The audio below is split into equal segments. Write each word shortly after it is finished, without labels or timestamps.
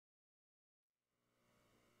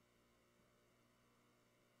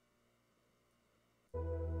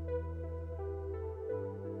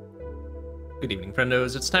Good evening,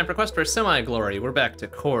 friendos. It's time for Quest for Semi-Glory. We're back to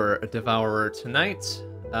Core Devourer tonight.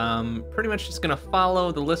 Pretty much just gonna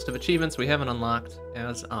follow the list of achievements we haven't unlocked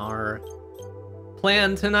as our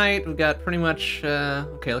plan tonight. We've got pretty much,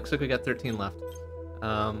 okay, looks like we got 13 left.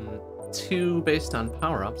 2 based on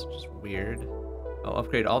power-ups, which is weird. Oh,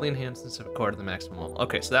 upgrade all the enhancements of a core to the maximum level.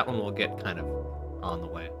 Okay, so that one will get kind of on the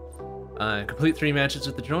way. Complete 3 matches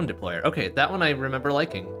with the drone deployer. Okay, that one I remember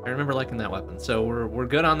liking. I remember liking that weapon, so we're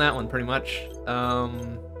good on that one pretty much.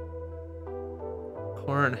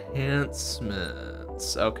 Core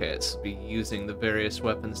enhancements. Okay, so be using the various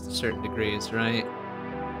weapons to certain degrees, right?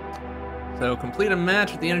 So complete a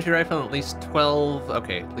match with the energy rifle and at least 12.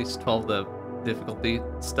 Okay, at least 12 the difficulty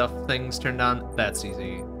stuff things turned on. That's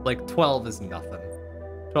easy. Like 12 is nothing.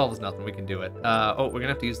 12 is nothing. We can do it. Oh, we're gonna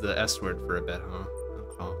have to use the S word for a bit, huh?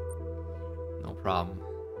 No problem.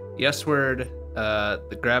 The S word,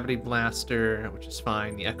 the gravity blaster, which is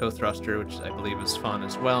fine. The echo thruster, which I believe is fun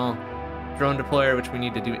as well. Drone deployer, which we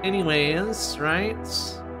need to do anyways, right?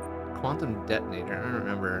 Quantum detonator. I don't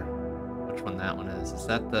remember which one that one is. Is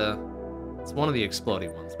that the? It's one of the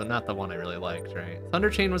exploding ones, but not the one I really liked, right?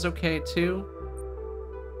 Thunder chain was okay too.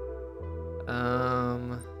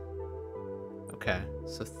 Okay,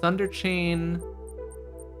 so thunder chain.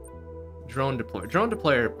 Drone deployer. Drone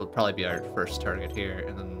deployer will probably be our first target here,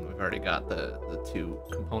 and then we've already got the 2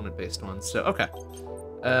 component-based ones. So okay,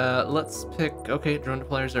 let's pick. Okay, drone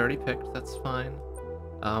deployer's already picked. That's fine.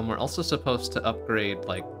 We're also supposed to upgrade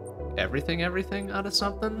like everything out of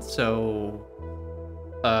something. So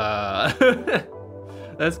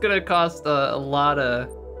that's gonna cost a lot of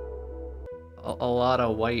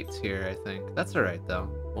white here. I think that's all right though.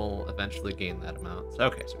 We'll eventually gain that amount. So,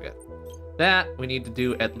 okay, so we got that. We need to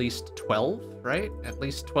do at least 12, right? At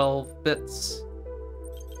least 12 bits.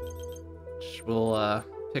 We'll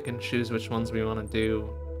pick and choose which ones we want to do.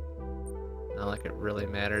 Not like it really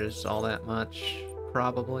matters all that much,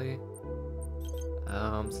 probably.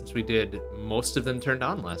 Since we did most of them turned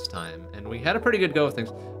on last time, and we had a pretty good go with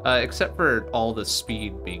things, except for all the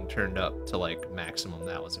speed being turned up to like maximum.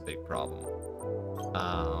 That was a big problem.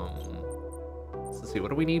 Let's see, what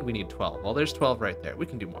do we need? We need 12. Well, there's 12 right there. We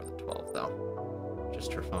can do more than 12, though.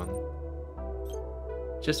 Just for fun.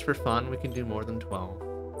 Just for fun, we can do more than 12.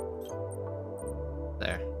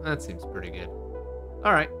 There. That seems pretty good.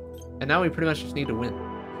 Alright. And now we pretty much just need to win.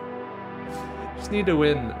 Just need to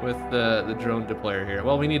win with the drone deployer here.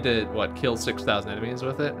 Well, we need to, what, kill 6,000 enemies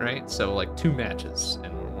with it, right? So, like, 2 matches,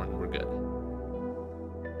 and we're good.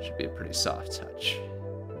 Should be a pretty soft touch.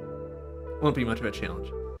 Won't be much of a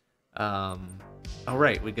challenge. All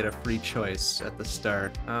right, we get a free choice at the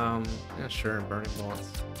start. Yeah, sure, burning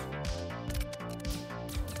bullets.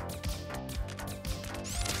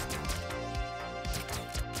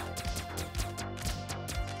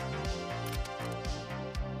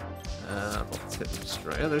 Let's hit and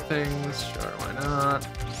destroy other things. Sure, why not?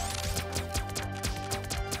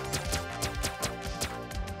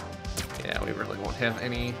 Yeah, we really won't have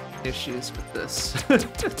any issues with this.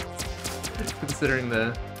 Considering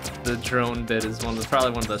the drone bit is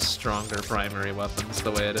probably one of the stronger primary weapons the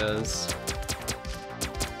way it is.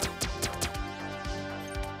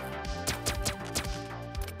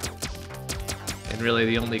 And really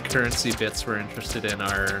the only currency bits we're interested in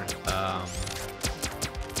are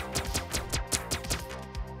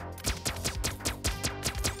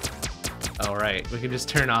oh right, we can just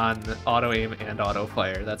turn on auto aim and auto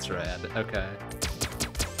fire. That's rad. Okay.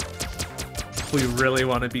 We really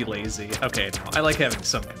want to be lazy. Okay, no, I like having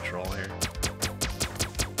some control here.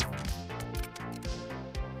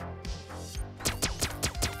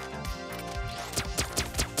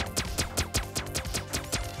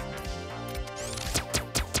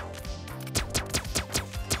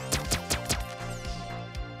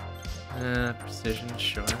 Precision,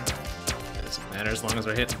 sure. It doesn't matter as long as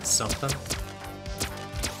we're hitting something.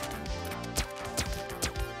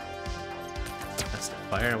 That's the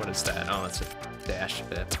fire. What is that? Oh, that's a dash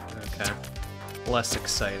bit. Okay. Less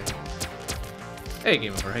exciting. Hey,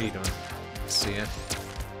 Game Over. How you doing? See ya.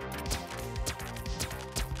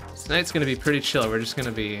 Tonight's gonna be pretty chill. We're just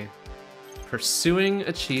gonna be pursuing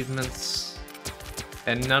achievements,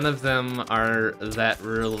 and none of them are that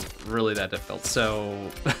really that difficult. So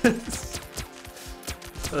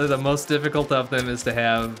the most difficult of them is to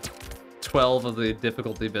have 12 of the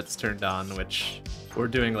difficulty bits turned on, which we're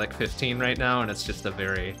doing like 15 right now, and it's just a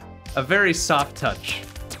very soft touch.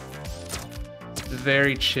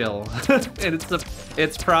 Very chill. And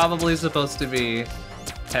it's probably supposed to be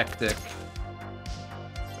hectic,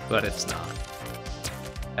 but it's not.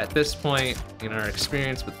 At this point in our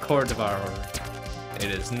experience with Core Devourer, it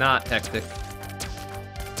is not hectic.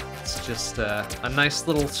 It's just a nice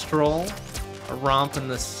little stroll, a romp in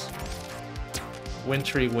this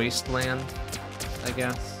wintry wasteland, I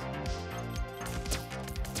guess.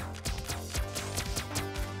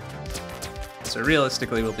 So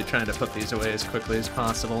realistically, we'll be trying to put these away as quickly as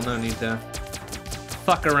possible. No need to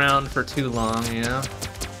fuck around for too long, you know?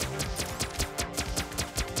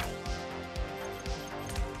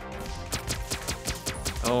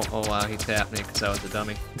 Oh wow, he tapped me because I was a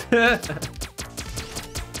dummy.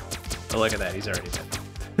 Oh, look at that, he's already dead.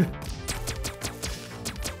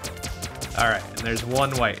 Alright, and there's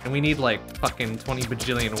one white, and we need like fucking 20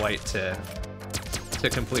 bajillion white to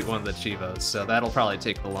complete one of the Chivos, so that'll probably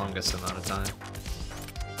take the longest amount of time.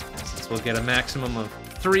 Since we'll get a maximum of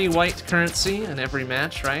 3 white currency in every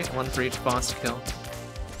match, right? 1 for each boss kill.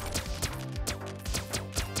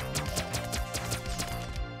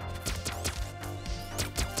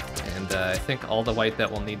 I think all the white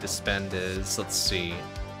that we'll need to spend is, let's see,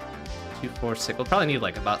 2, 4, 6. We'll probably need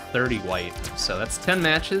like about 30 white. So that's 10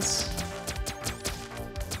 matches.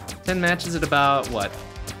 10 matches at about, what?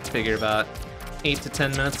 Figure about 8 to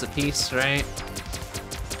 10 minutes a piece, right?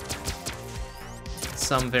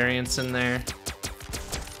 Some variance in there.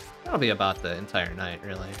 That'll be about the entire night,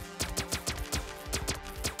 really.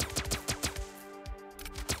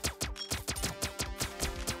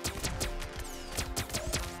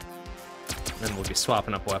 And we'll be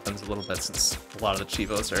swapping up weapons a little bit since a lot of the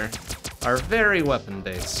Chivos are very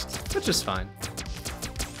weapon-based, which is fine.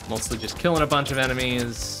 Mostly just killing a bunch of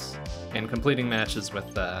enemies and completing matches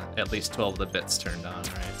with at least 12 of the bits turned on,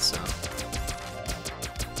 right? So,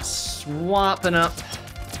 swapping up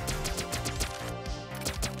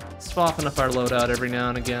our loadout every now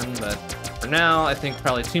and again, but for now, I think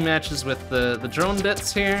probably 2 matches with the drone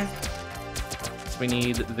bits here. So we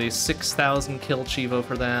need the 6,000 kill Chivo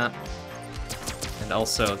for that. And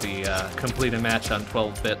also the complete a match on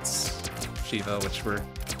 12 bits Chivo, which we're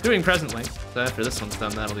doing presently. So after this one's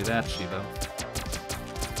done, that'll be that Chivo.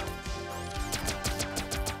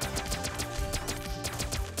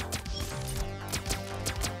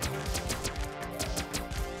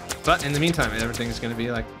 But in the meantime, everything's gonna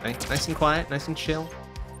be like nice and quiet, nice and chill.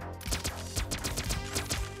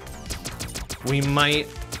 We might,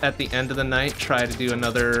 at the end of the night, try to do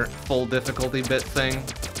another full difficulty bit thing.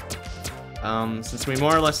 Since we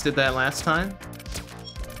more or less did that last time.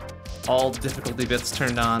 All difficulty bits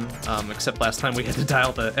turned on, except last time we had to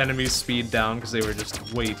dial the enemy's speed down because they were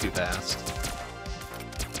just way too fast.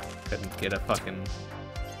 Couldn't get a fucking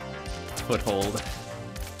foothold.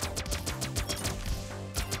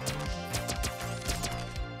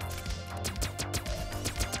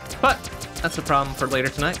 But that's a problem for later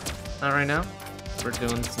tonight, not right now. We're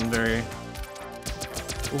doing some very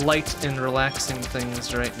light and relaxing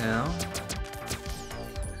things right now.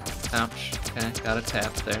 Ouch. Okay, got a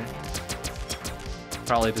tap there.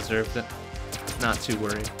 Probably deserved it. Not too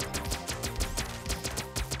worried.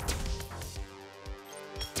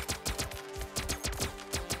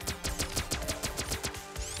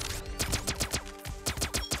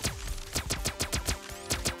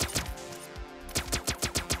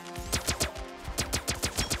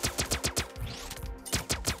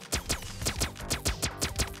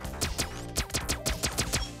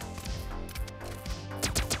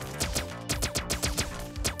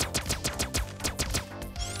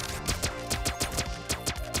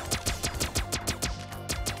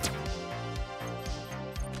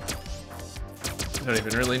 Don't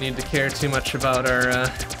even really need to care too much about our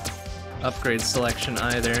upgrade selection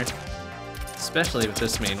either. Especially with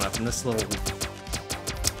this main weapon. This little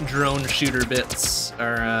drone shooter bits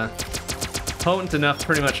are potent enough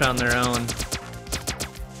pretty much on their own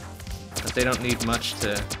that they don't need much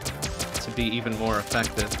to be even more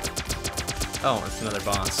effective. Oh, it's another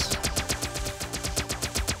boss.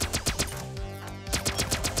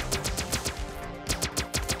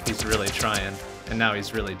 He's really trying, and now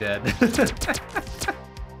he's really dead.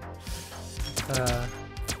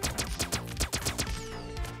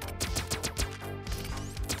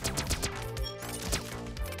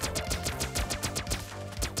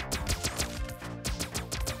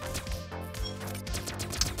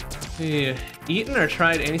 Eaten or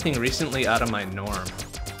tried anything recently out of my norm?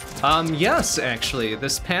 Yes, actually.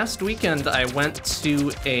 This past weekend I went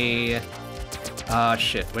to a...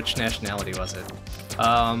 shit, which nationality was it?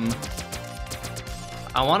 I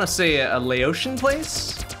want to say a Laotian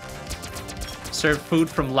place? Served food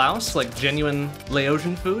from Laos, like genuine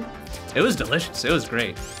Laotian food. It was delicious, it was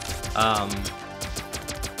great.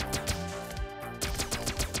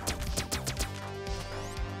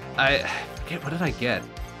 I forget, what did I get?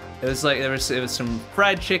 It was like it was some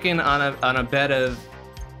fried chicken on a bed of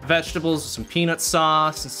vegetables, some peanut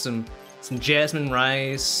sauce, and some jasmine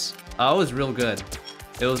rice. Oh, it was real good.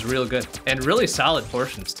 It was real good. And really solid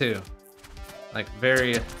portions too. Like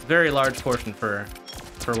very, very large portion for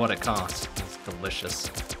what it cost. It's delicious.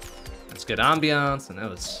 It's good ambiance, and it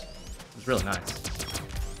was really nice.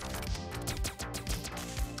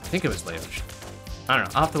 I think it was Leosh. I don't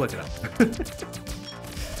know. I'll have to look it up.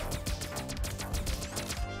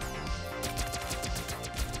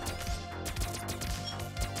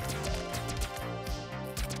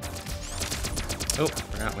 Oh,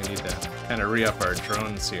 forgot we need to kind of re-up our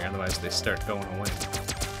drones here, otherwise they start going away.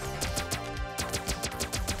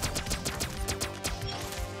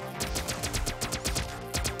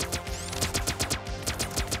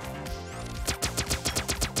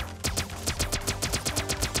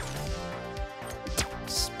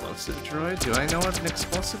 Explosive droid? Do I know what an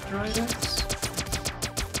explosive droid is?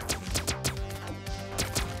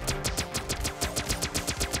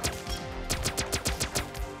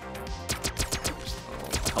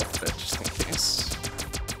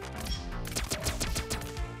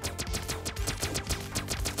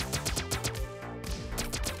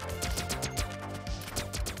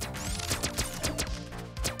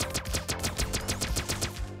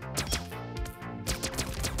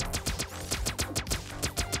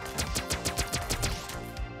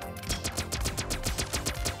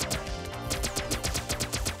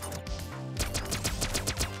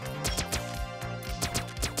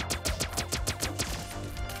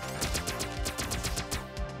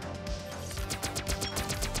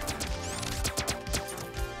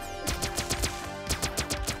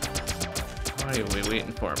 What are we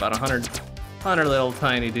waiting for? About 100 little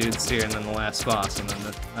tiny dudes here, and then the last boss, and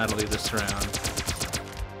then that'll be this round.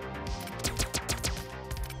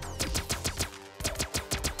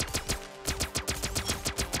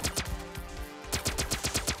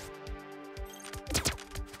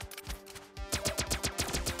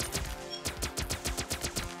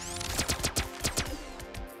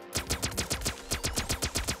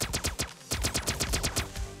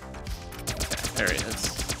 Okay, there he is.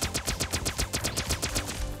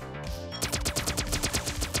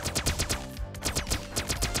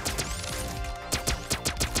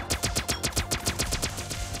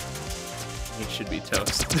 Should be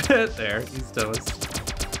toast. There, he's toast.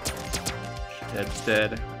 Dead's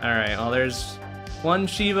dead. Alright, well there's one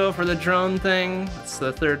Chivo for the drone thing. That's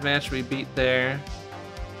the third match we beat there.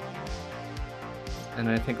 And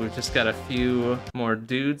I think we've just got a few more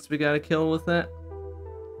dudes we gotta kill with it.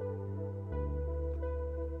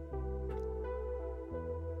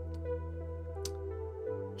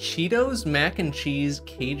 Cheetos, mac and cheese,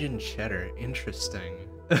 Cajun cheddar. Interesting.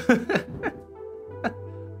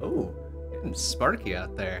 Oh. Getting sparky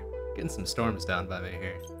out there. Getting some storms down by me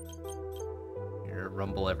here. Hear a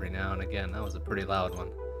rumble every now and again. That was a pretty loud one.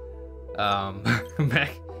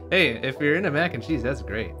 Hey, if you're into mac and cheese, that's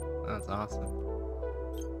great. That's awesome.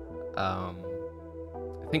 I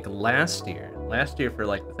think last year for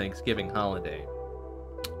like the Thanksgiving holiday,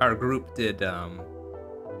 our group did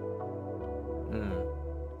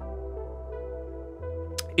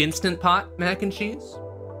Instant Pot mac and cheese,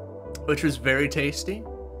 which was very tasty.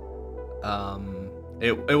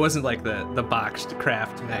 It wasn't like the boxed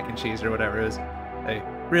Kraft mac and cheese or whatever. It was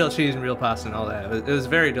real cheese and real pasta and all that. It was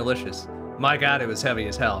very delicious. My God, it was heavy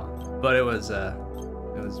as hell, but it was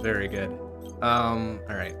very good. All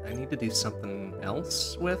right, I need to do something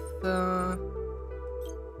else with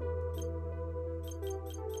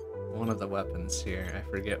one of the weapons here. I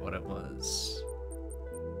forget what it was.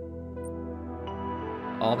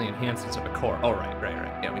 All the enhancements of a core. Oh, right.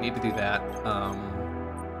 Yeah, we need to do that.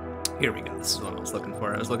 Here we go. This is what I was looking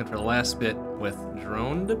for. I was looking for the last bit with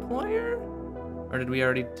drone deployer? Or did we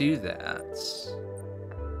already do that?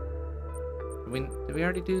 Did we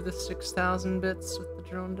already do the 6,000 bits with the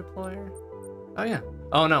drone deployer? Oh, yeah.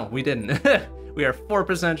 Oh, no, we didn't. We are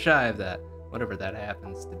 4% shy of that. Whatever that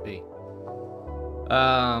happens to be.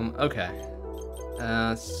 Okay.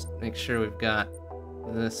 Let's make sure we've got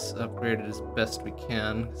this upgraded as best we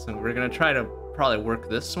can. So we're gonna try to probably work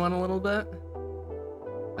this one a little bit.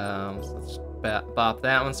 So let's bop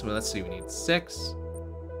that one. So let's see, we need 6,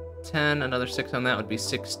 10, another 6 on that would be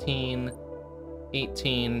 16,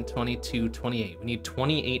 18, 22, 28. We need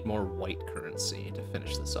 28 more white currency to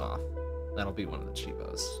finish this off. That'll be one of the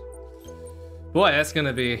cheapos. Boy, it's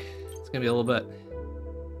gonna be a little bit.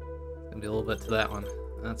 It's gonna be a little bit to that one.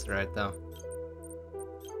 That's all right though.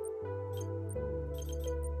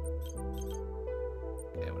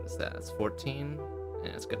 Okay, what is that? That's 14.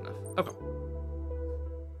 Yeah, that's good enough. Okay.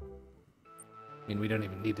 I mean, we don't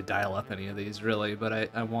even need to dial up any of these really, but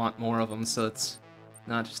I want more of them, so let's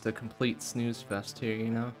Not just a complete snooze fest here, you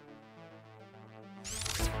know?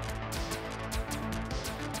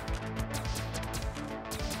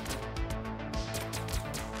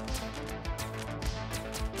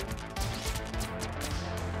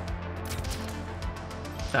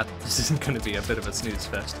 That this isn't going to be a bit of a snooze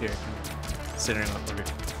fest here, considering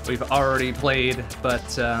what we've already played,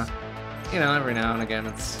 but, you know, every now and again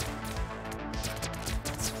it's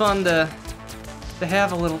fun to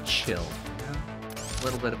have a little chill, you know? A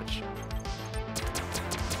little bit of a chill.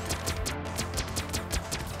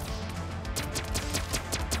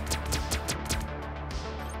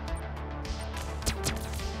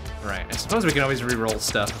 Right, I suppose we can always re-roll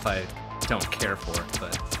stuff if I don't care for it,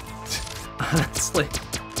 but honestly,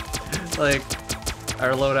 like,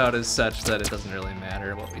 our loadout is such that it doesn't really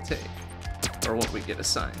matter what we take, or what we get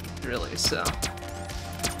assigned, really, so.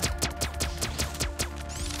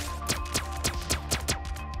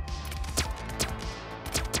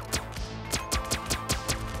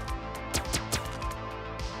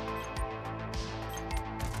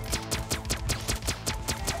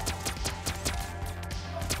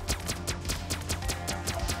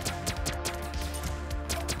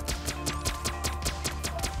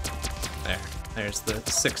 There's the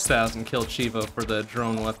 6,000 kill Chivo for the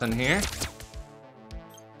drone weapon here.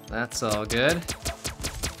 That's all good.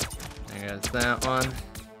 There's that one.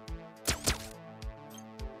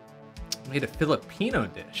 Made a Filipino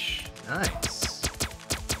dish. Nice.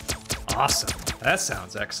 Awesome. That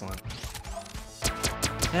sounds excellent.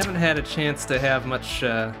 Haven't had a chance to have much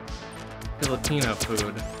Filipino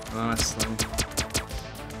food, honestly.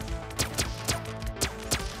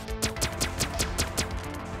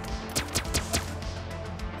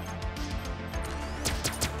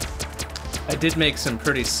 I did make some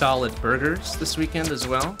pretty solid burgers this weekend as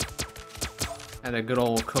well. Had a good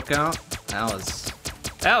old cookout.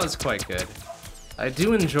 That was quite good. I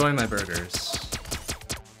do enjoy my burgers.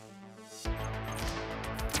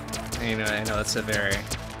 I know it's a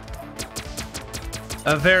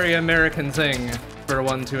very American thing for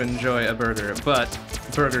one to enjoy a burger, but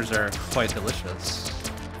burgers are quite delicious.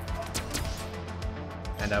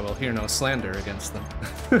 And I will hear no slander against them.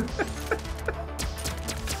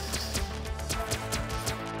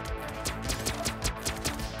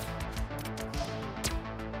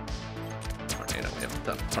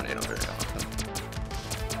 Tornado very often.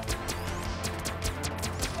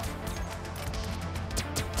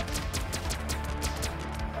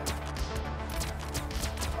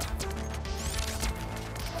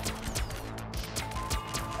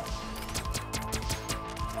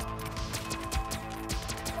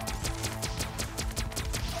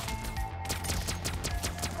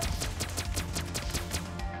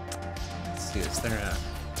 Let's see, is there a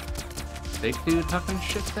big dude talking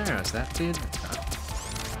shit there? Is that dude?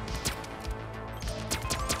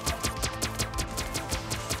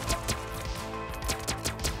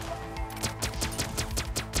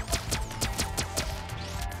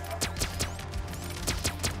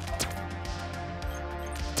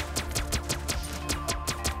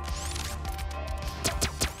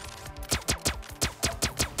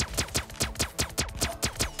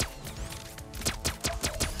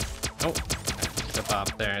 Oh, the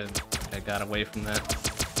bop there. I got away from that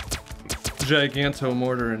giganto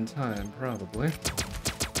mortar in time, probably.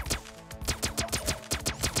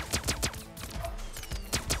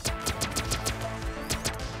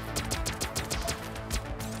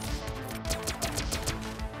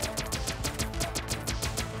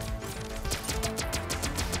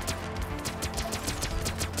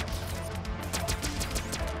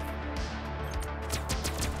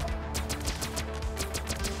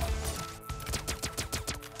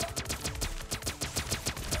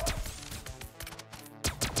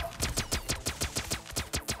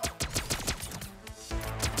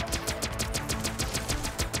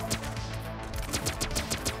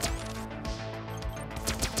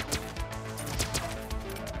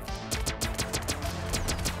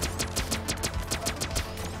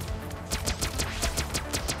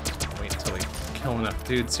 Kill enough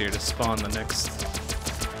dudes here to spawn the next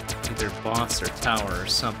either boss or tower or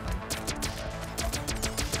something.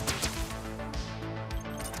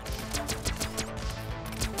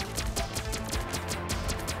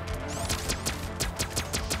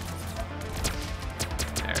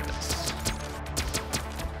 There it is.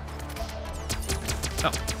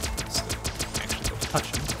 Oh, let's actually go touch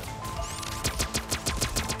him.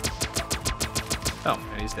 Oh,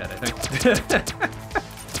 and he's dead, I think.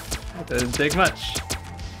 Doesn't take much.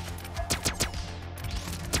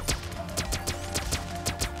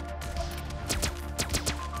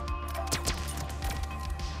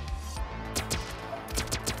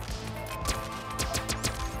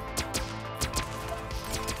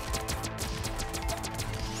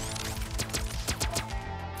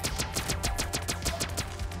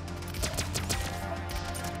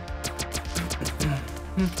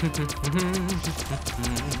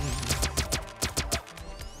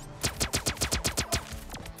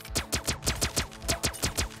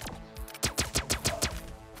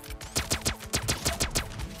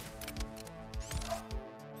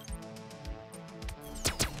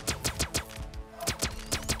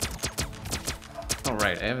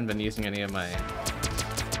 Alright, I haven't been using any of my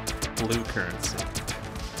blue currency.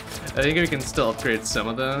 I think we can still upgrade some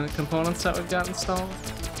of the components that we've got installed.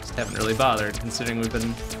 Just haven't really bothered, considering we've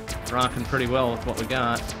been rocking pretty well with what we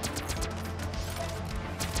got.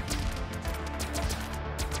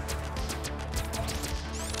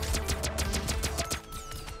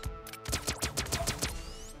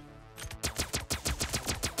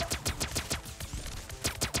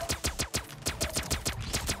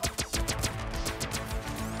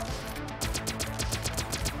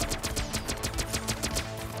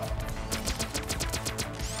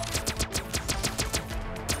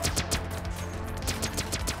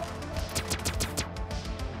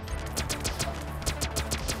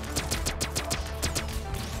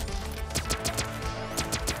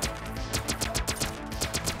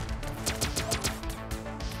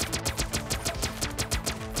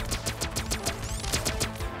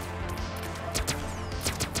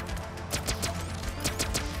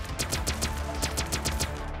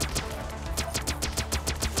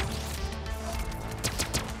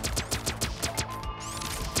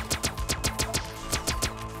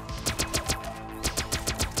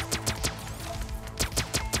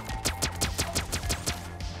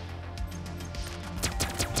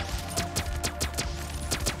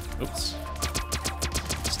 Oops.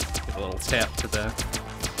 Just give a little tap to the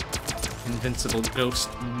invincible ghost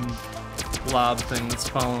blob thing that's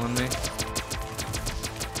following me.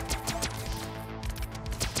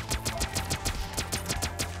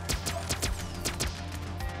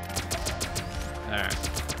 Alright,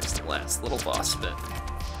 there's the last little boss bit.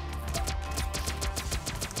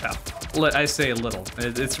 Oh, I say little.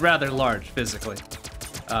 It's rather large physically.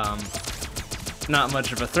 Not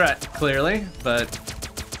much of a threat, clearly, but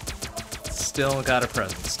still got a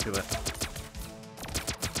presence to it.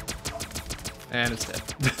 And it's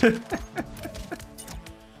dead.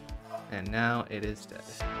 And now it is dead.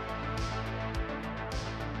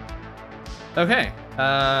 Okay,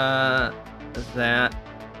 that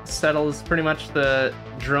settles pretty much the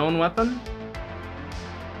drone weapon.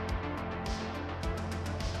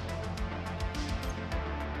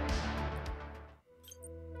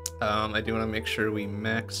 I do want to make sure we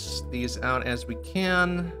max these out as we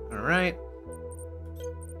can. All right.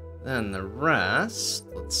 Then the rest,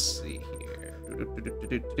 let's see here.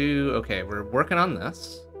 Okay, we're working on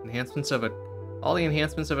this. Enhancements of all the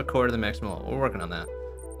enhancements of a core to the maximum level. We're working on that.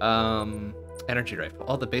 Energy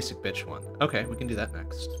rifle, the basic bitch one. Okay, we can do that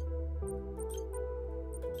next.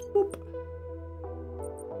 Boop.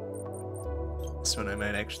 This one I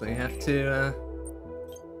might actually have to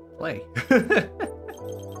play.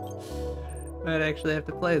 Might actually have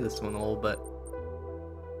to play this one a little bit.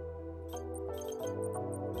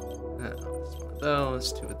 One of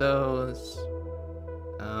those, two of those.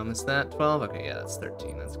 Is that 12? Okay, yeah, that's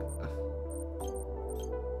 13. That's good enough.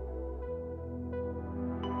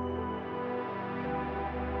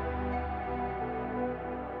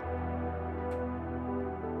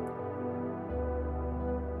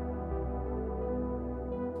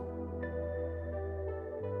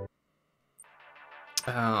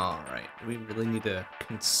 All right, do we really need to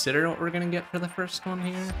consider what we're gonna get for the first one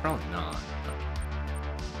here? Probably not.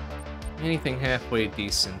 Anything halfway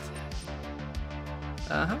decent.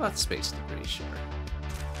 How about space debris? Sure.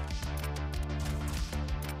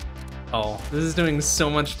 Oh, this is doing so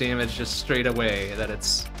much damage just straight away that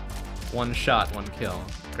it's one shot, one kill.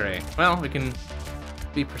 Great. Well, we can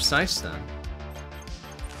be precise then.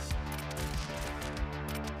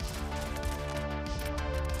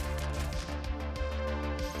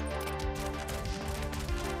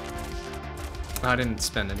 I didn't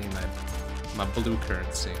spend any of my blue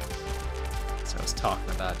currency. That's what I was talking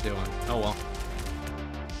about doing. Oh well.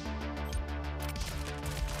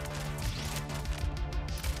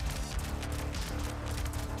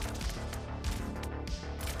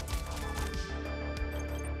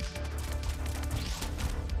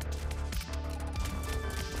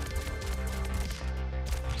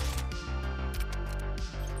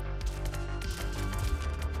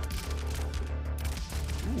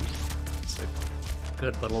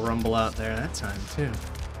 Good little rumble out there that time, too.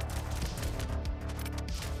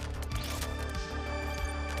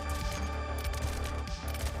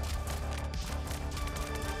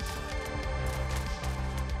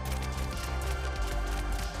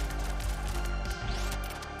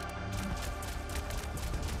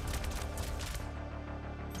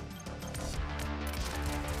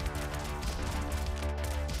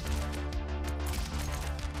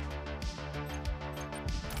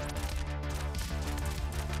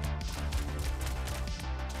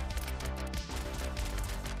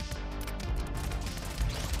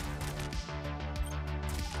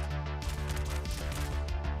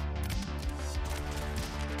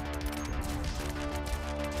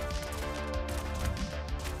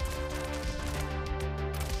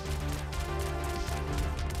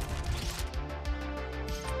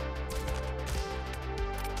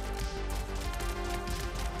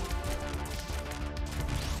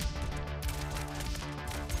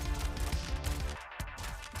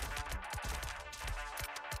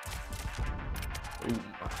 Ooh.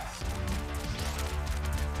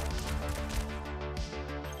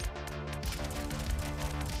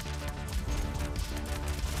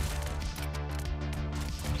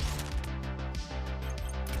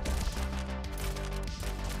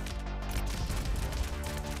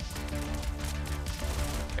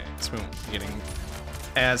 Okay, so we're getting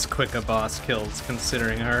as quick a boss kills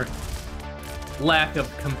considering our lack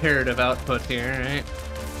of comparative output here, right?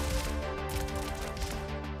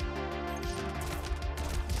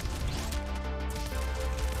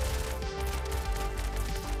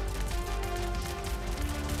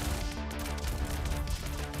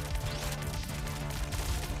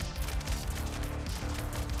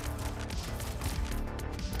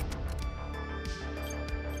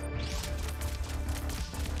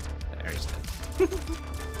 There's it.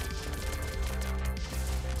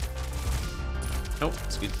 Oh,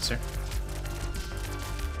 excuse me, sir.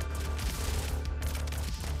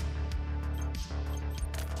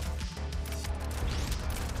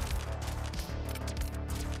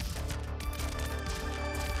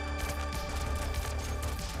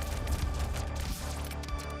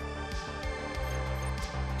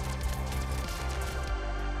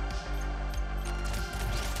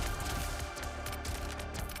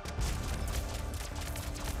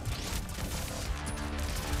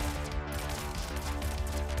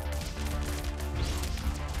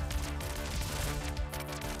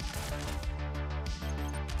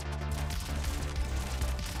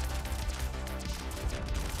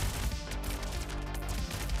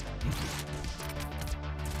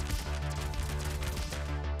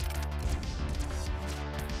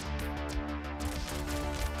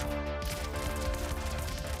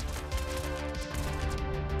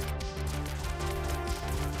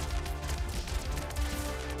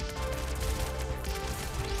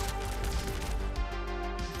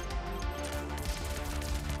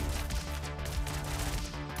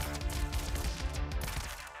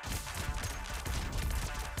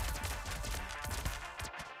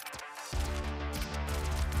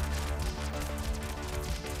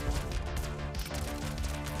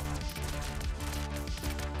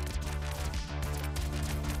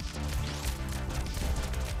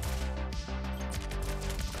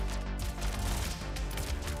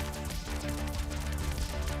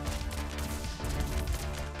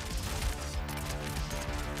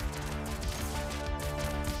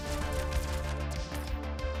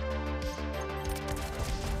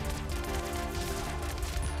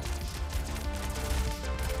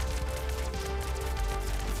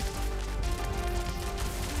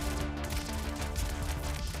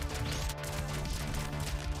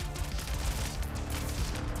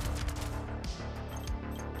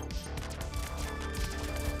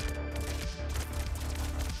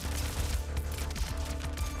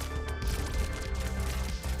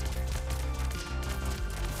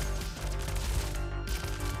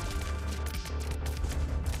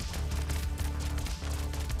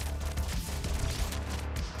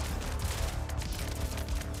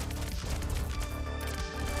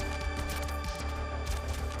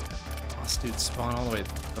 Dude, spawn all the way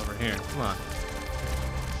over here. Come on.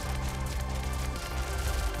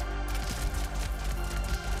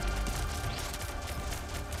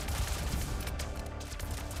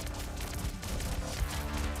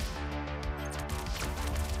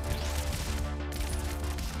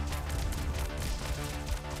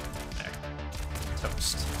 There.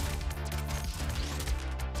 Toast.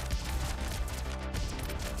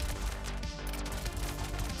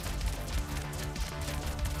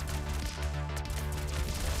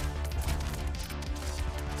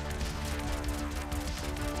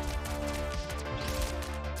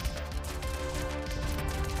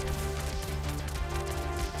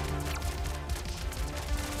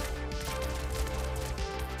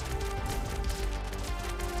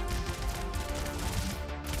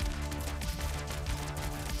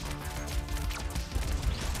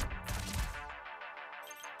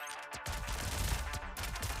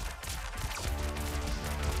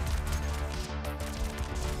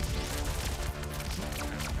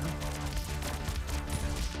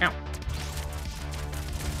 Ow.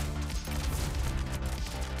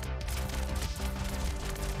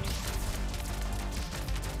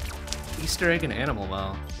 Easter egg and animal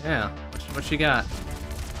well. Yeah, what you got?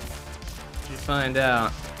 What'd you find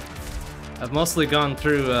out? I've mostly gone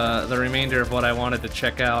through the remainder of what I wanted to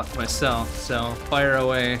check out myself, so fire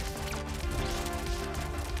away.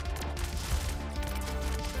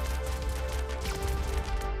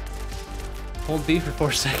 Hold B for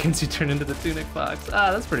 4 seconds, you turn into the tunic fox.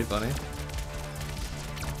 Ah, that's pretty funny.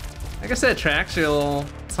 I guess that tracks your little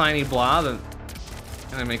tiny blob, and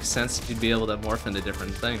kind of makes sense that you'd be able to morph into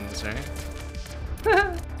different things, right?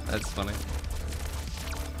 That's funny.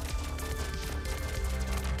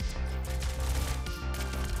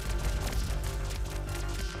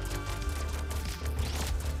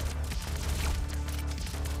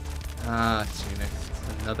 Ah, Tunic.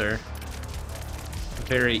 Another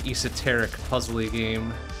very esoteric, puzzly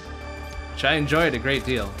game, which I enjoyed a great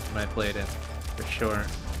deal when I played it, for sure.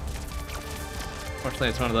 Fortunately,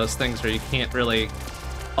 it's one of those things where you can't really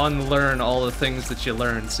unlearn all the things that you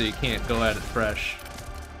learned, so you can't go at it fresh.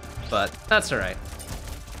 But that's alright.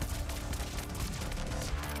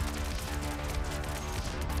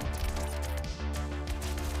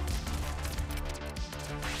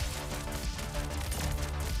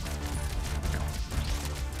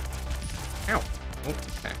 Ow. Oh,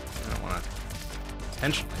 okay. I don't want to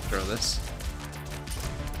intentionally throw this.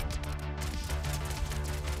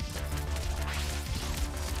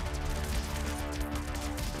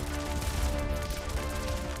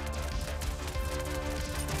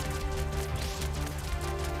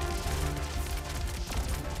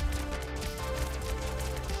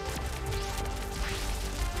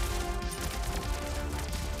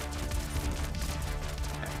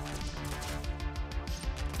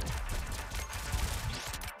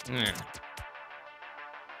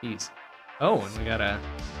 Easy. Oh, and we got a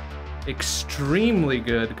extremely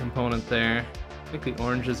good component there. I think the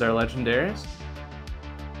oranges are legendaries.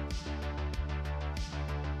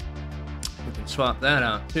 We can swap that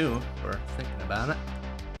out too, if we're thinking about it.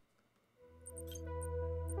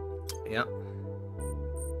 Yep.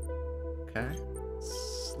 Okay.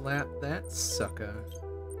 Slap that sucker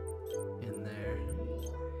in there.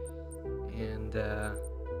 And,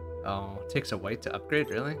 oh, it takes a white to upgrade,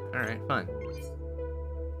 really? Alright, fine.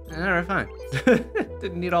 Alright, fine.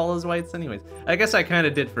 Didn't need all those whites anyways. I guess I kind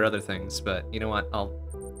of did for other things, but you know what? I'll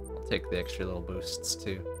take the extra little boosts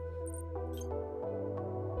too.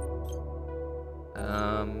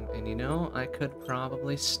 And you know, I could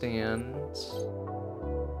probably stand...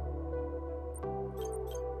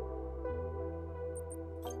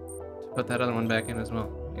 to put that other one back in as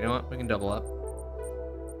well. You know what? We can double up.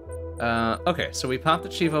 Okay, so we popped the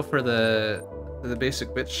Chivo for the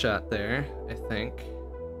basic bit shot there, I think.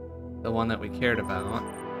 The one that we cared about.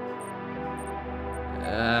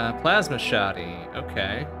 Plasma Shoddy,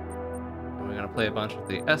 okay. And we're gonna play a bunch with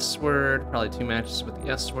the S word, probably 2 matches with the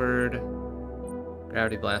S word.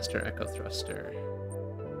 Gravity Blaster, Echo Thruster,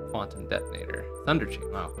 Quantum Detonator, Thunder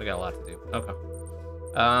Chain. Wow, we got a lot to do. Okay.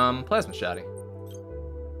 Plasma Shoddy.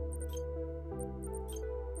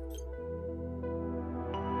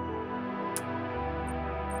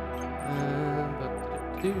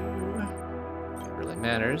 Really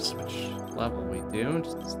matters which level we do,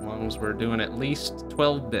 just as long as we're doing at least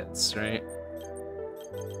 12 bits, right?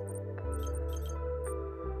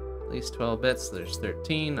 At least 12 bits, there's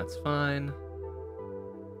 13, that's fine.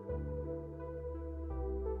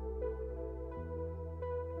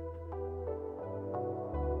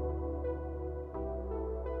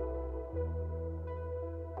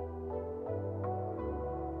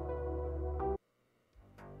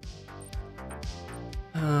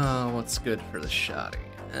 What's good for the shoddy?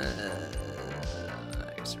 I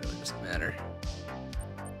guess it really doesn't matter.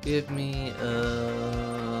 Give me, I'll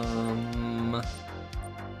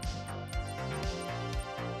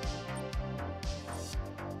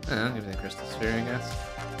give you the Crystal Sphere, I guess.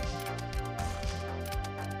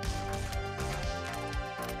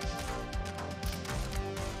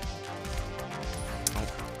 Oh,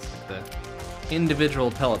 looks like the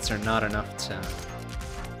individual pellets are not enough to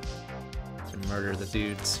murder the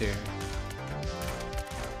dudes here.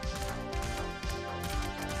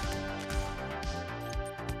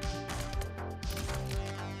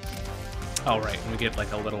 Oh right, and we get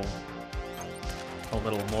like a little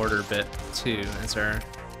mortar bit too as our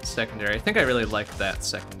secondary. I think I really liked that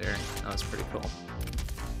secondary. That was pretty cool.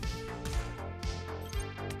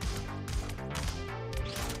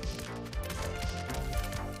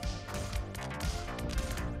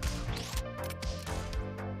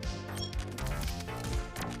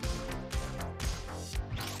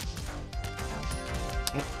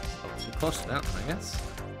 Close to that one, I guess.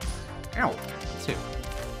 Ow! 2.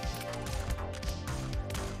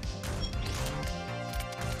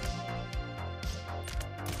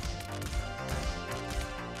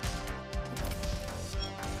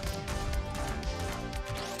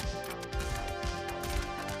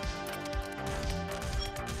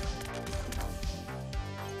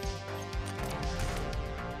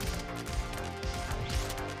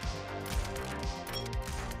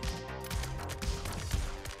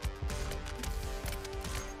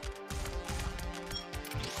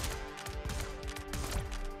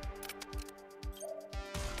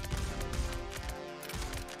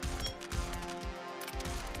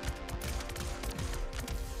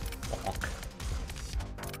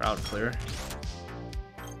 crowd clear.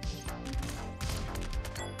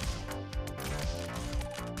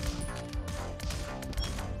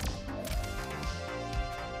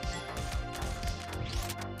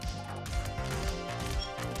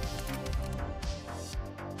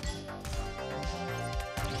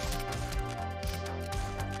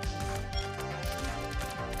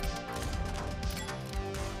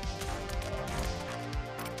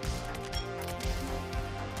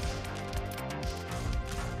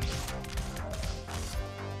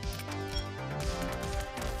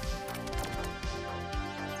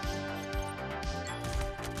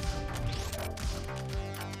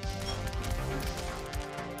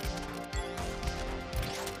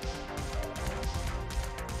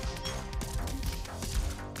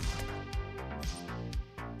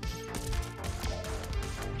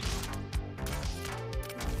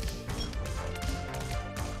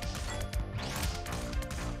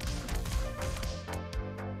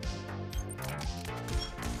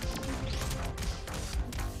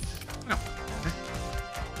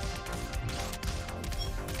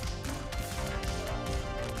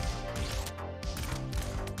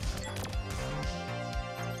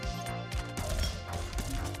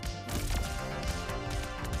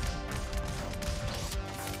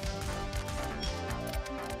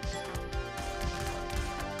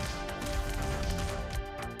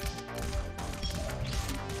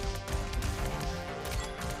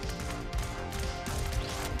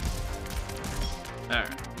 Alright,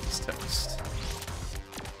 he's toast.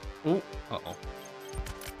 Ooh, uh-oh.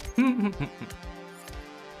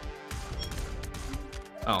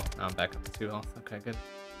 Oh, now I'm back up to 2 health. Okay, good.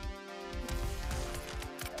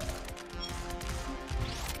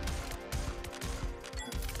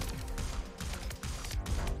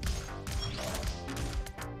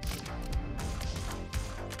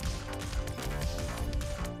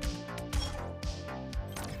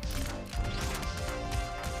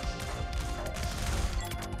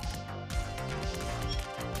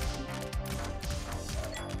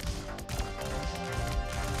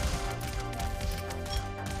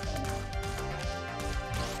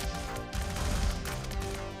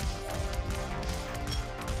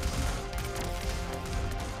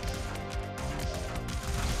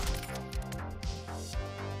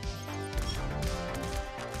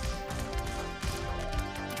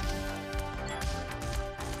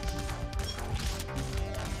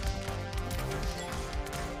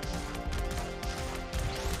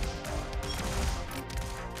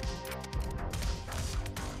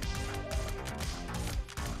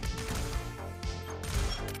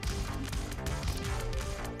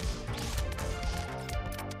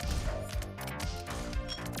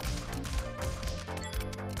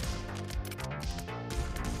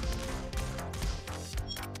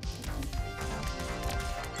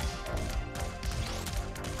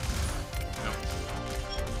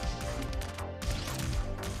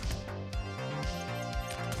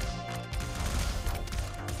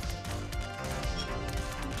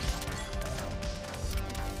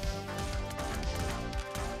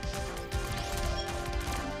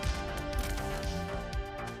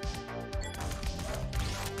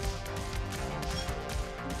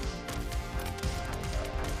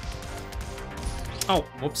 Oh,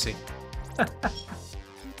 whoopsie.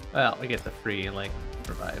 Well, we get the free, like,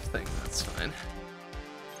 revive thing, that's fine.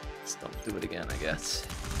 Just don't do it again, I guess.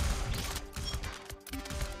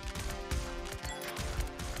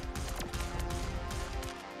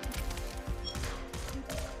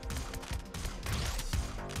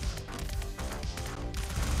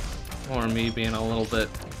 Or me being a little bit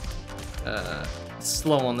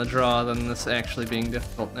slow on the draw than this actually being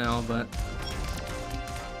difficult now, but...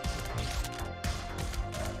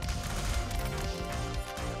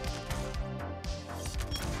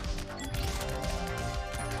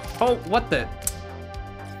 Oh, what the?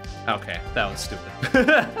 Okay, that was stupid.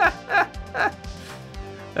 That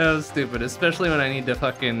was stupid, especially when I need to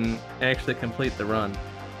fucking actually complete the run.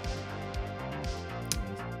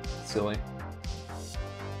 Silly.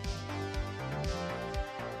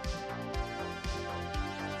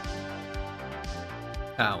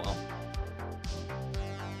 Ah, well.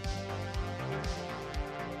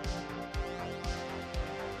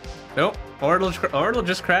 Nope, or it'll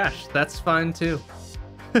just crash. That's fine too.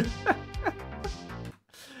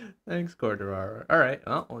 Thanks, Devourer. Alright,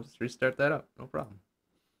 well, we'll just restart that up. No problem.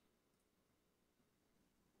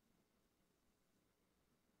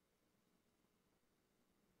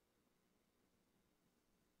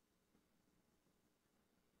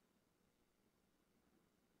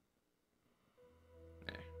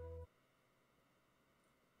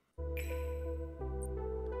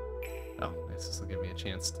 Oh, nice. This will give me a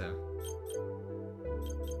chance to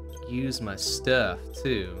use my stuff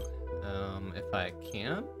too. If I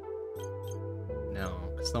can? No,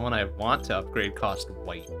 because the one I want to upgrade cost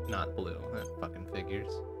white, not blue. That fucking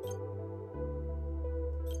figures.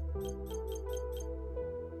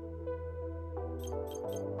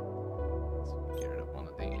 Let's get rid of one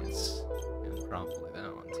of these. And probably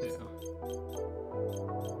that one too.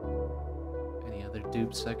 Any other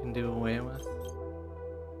dupes I can do away with?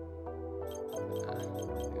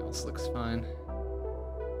 Everything else looks fine.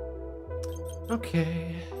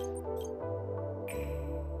 Okay.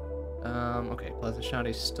 Okay, Plaza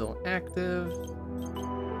Shotty's still active.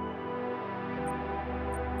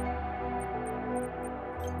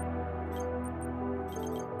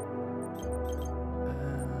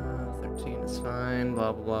 13 is fine,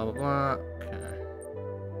 blah, blah, blah, blah, blah. Okay.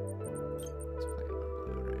 It's playing on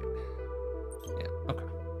blue, right? Yeah, okay.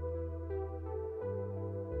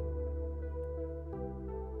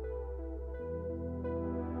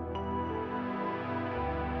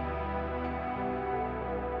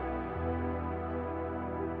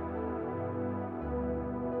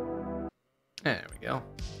 There we go.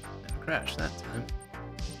 Didn't crash that time.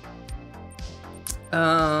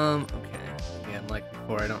 Okay. Again, like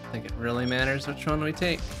before, I don't think it really matters which one we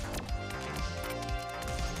take.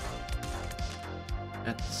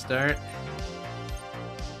 At the start.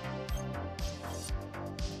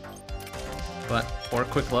 But 4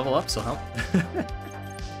 quick level ups will help.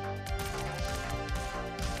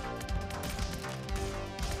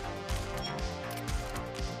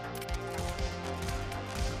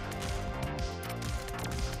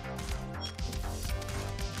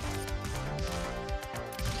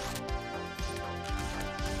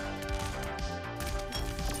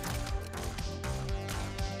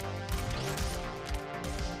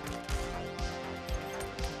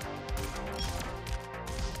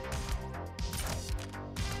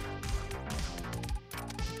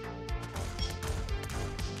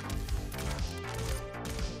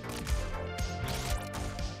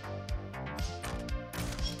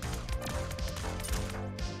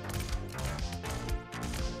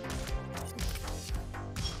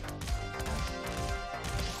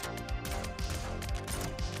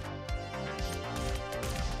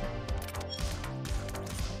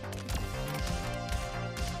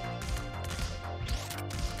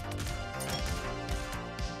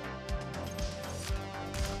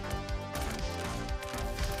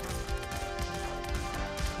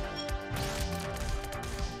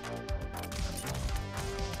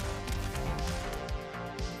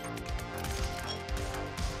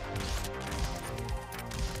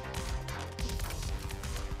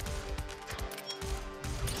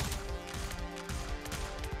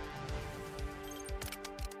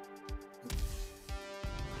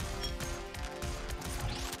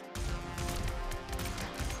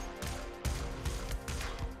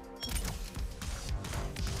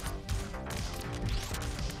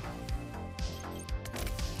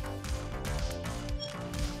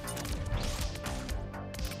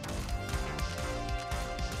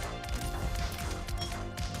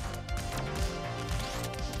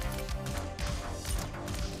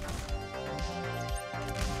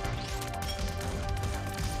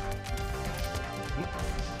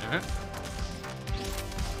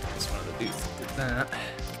 That's one of the dudes that did that.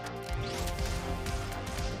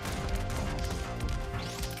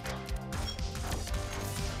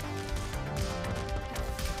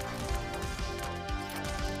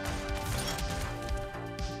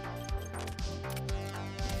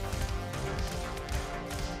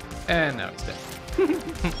 And now he's dead.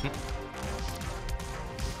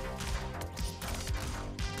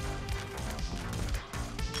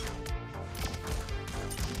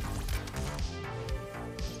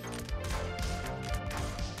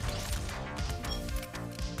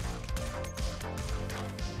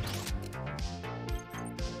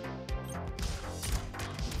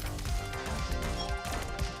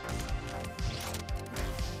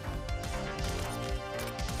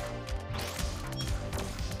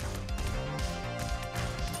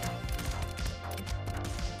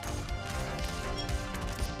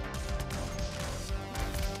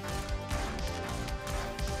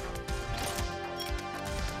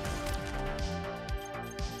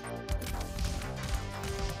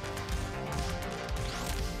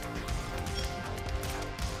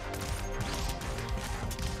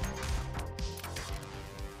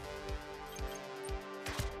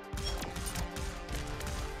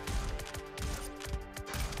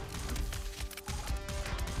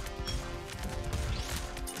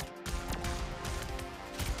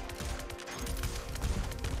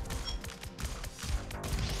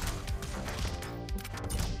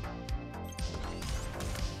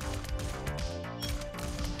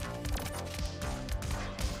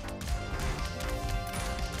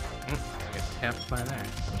 tapped by there.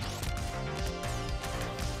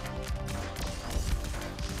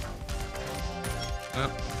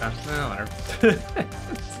 Oh, gosh, no, whatever.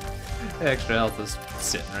 Extra health is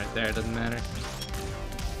sitting right there, it doesn't matter.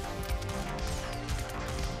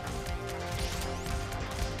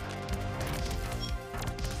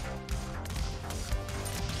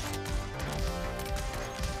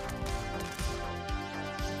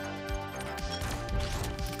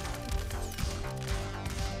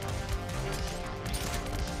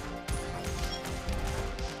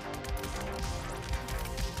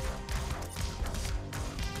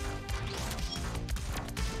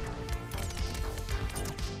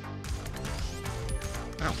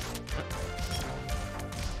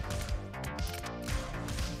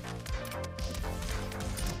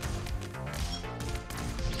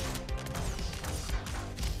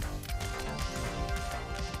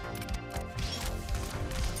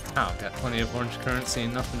 Oh, got plenty of orange currency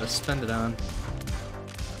and nothing to spend it on.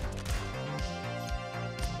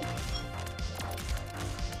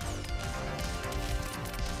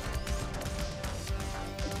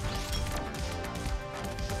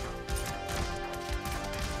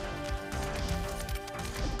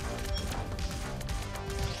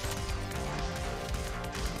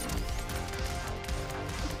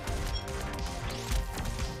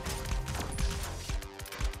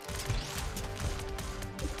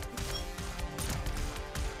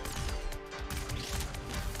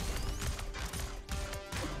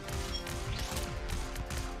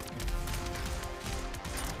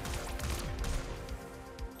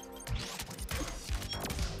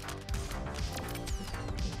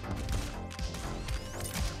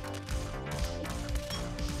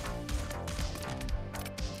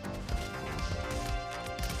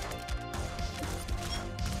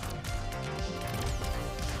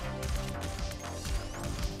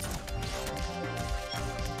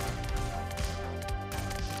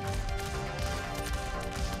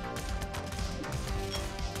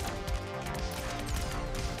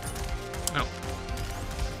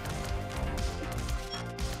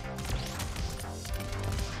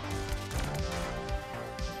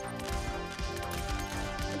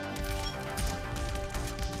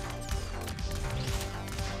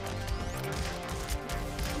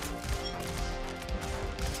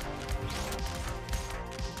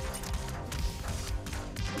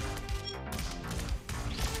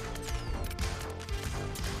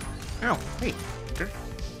 Oh, hey, fucker.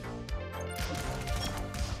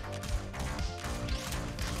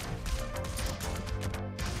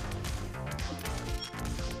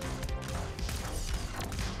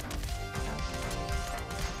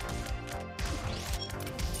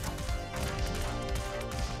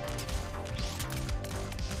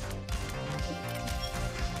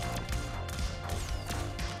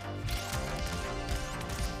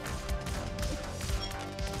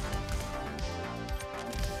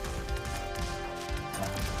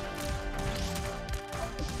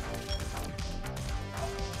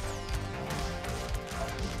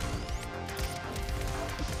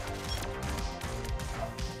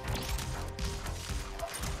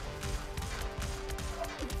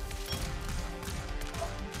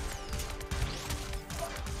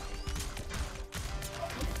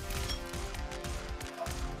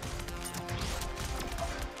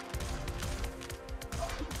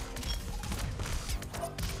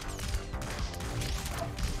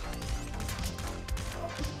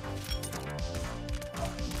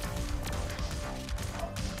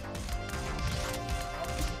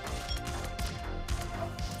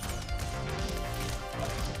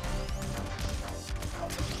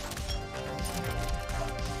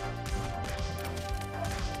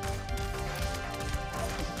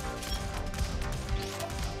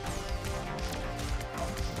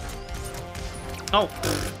 Oh!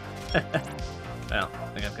 Well, I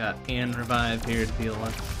think I've got and revive here to deal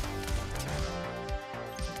with.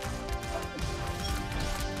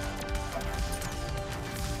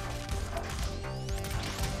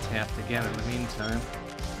 Tapped again in the meantime.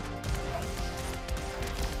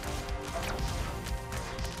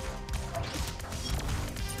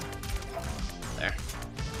 There.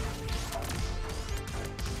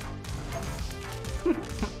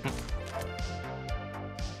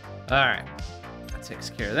 Alright. That takes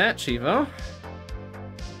care of that, Chivo.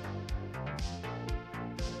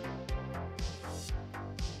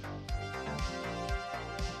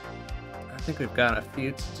 I think we've got a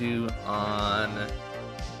few to do on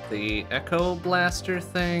the Echo Blaster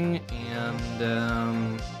thing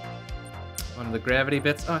and one of the gravity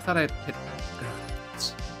bits. Oh, I thought I'd hit. I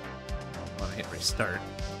want to hit restart.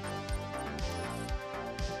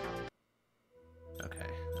 Okay,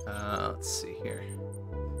 let's see here.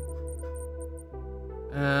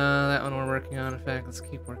 That one we're working on. In fact, let's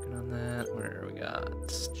keep working on that. Where we got?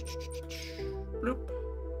 Bloop.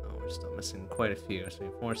 Oh, we're still missing quite a few.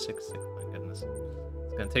 So 4, 6, 6. My goodness,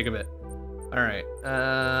 it's gonna take a bit. All right.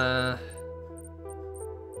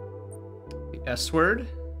 The S word.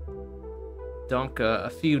 Dunk a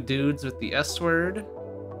few dudes with the S word.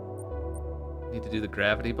 Need to do the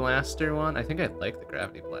gravity blaster one. I think I like the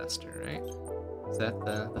gravity blaster, right? Is that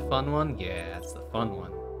the fun one? Yeah, it's the fun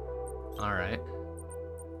one. All right.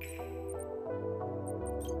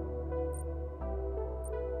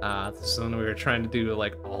 This is one we were trying to do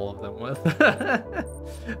like all of them with.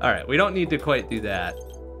 All right, we don't need to quite do that.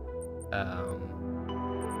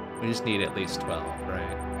 We just need at least 12,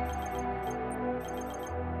 right?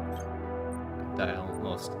 Dial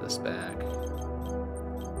most of this back.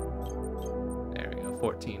 There we go.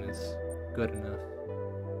 14 is good enough.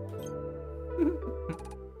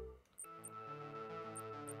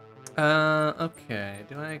 Okay.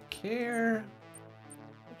 Do I care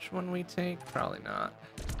which one we take? Probably not.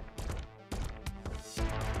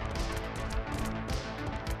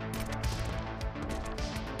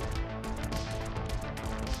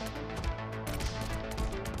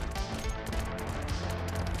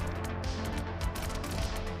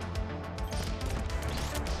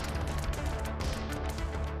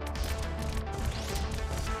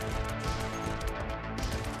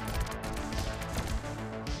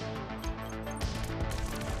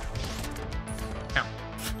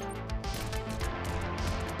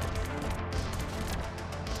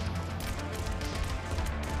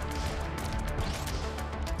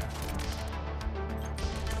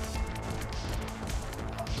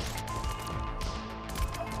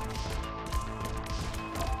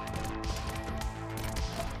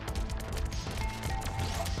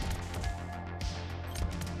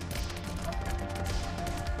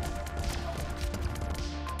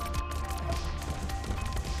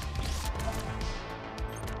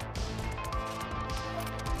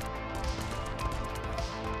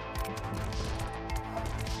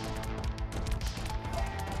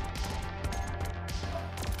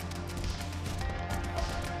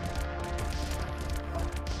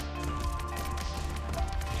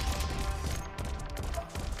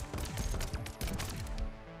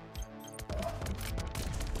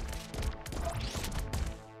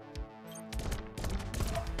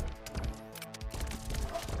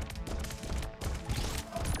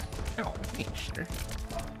 Oh, hey, sure.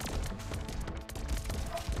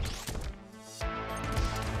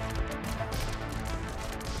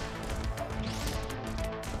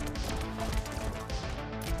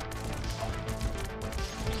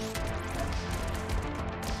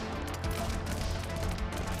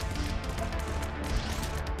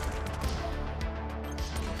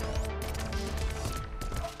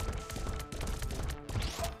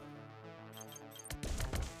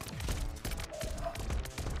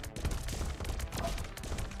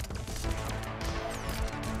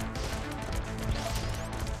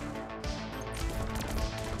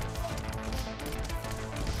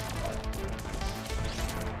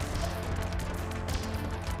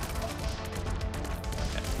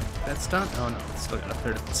 That's done? Oh no, it's still got a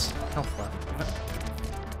third of its health left.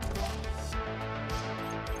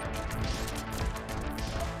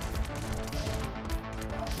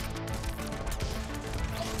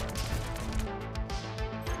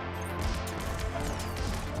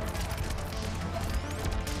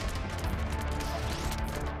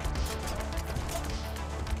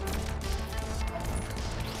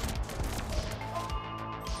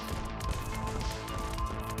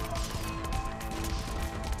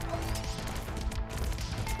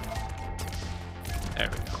 There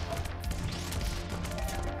we go.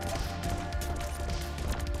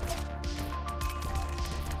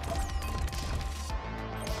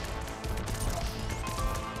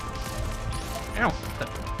 Ow!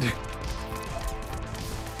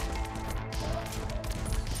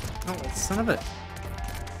 Oh, son of a...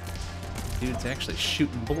 Dude's actually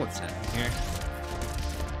shooting bullets at me here.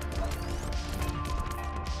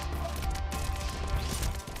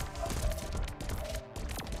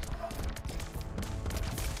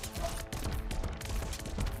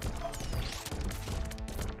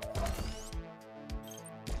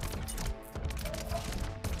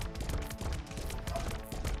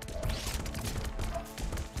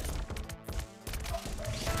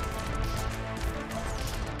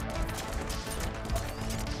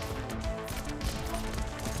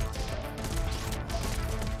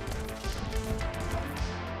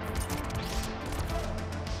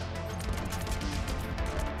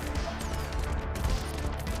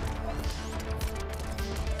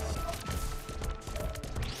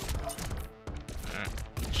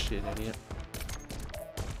 Shit, idiot.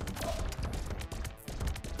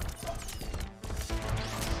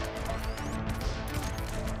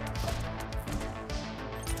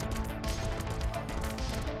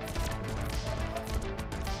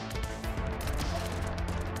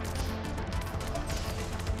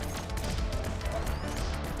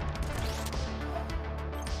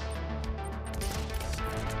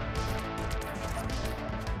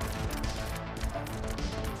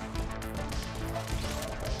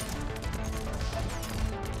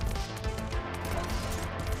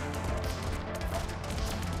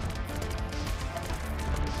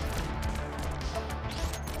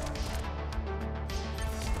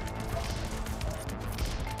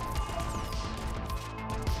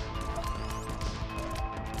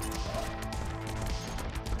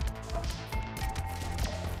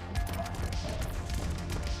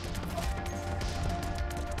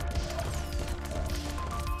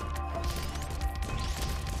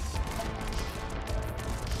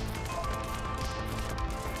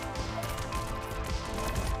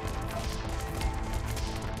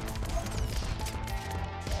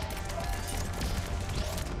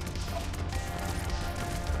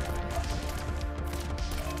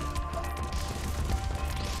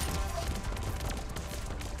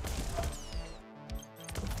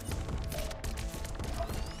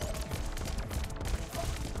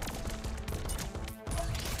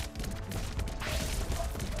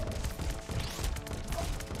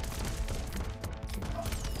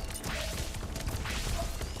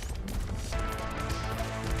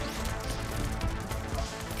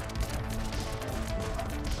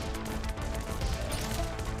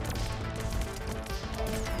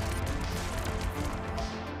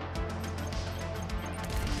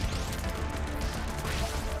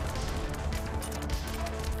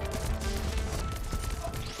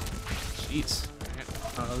 jeez.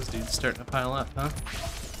 Alright. Oh, those dudes starting to pile up, huh?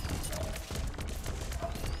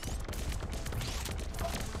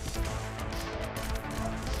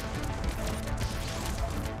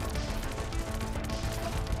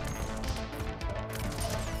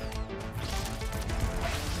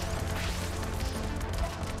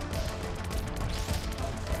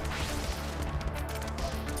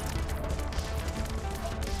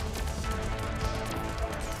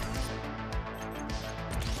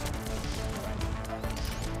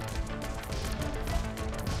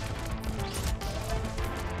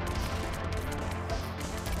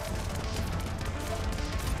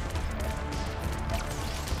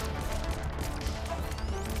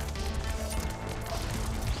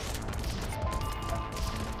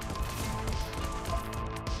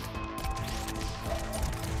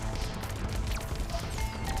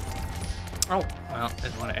 Oh, well, I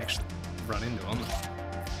didn't want to actually run into him.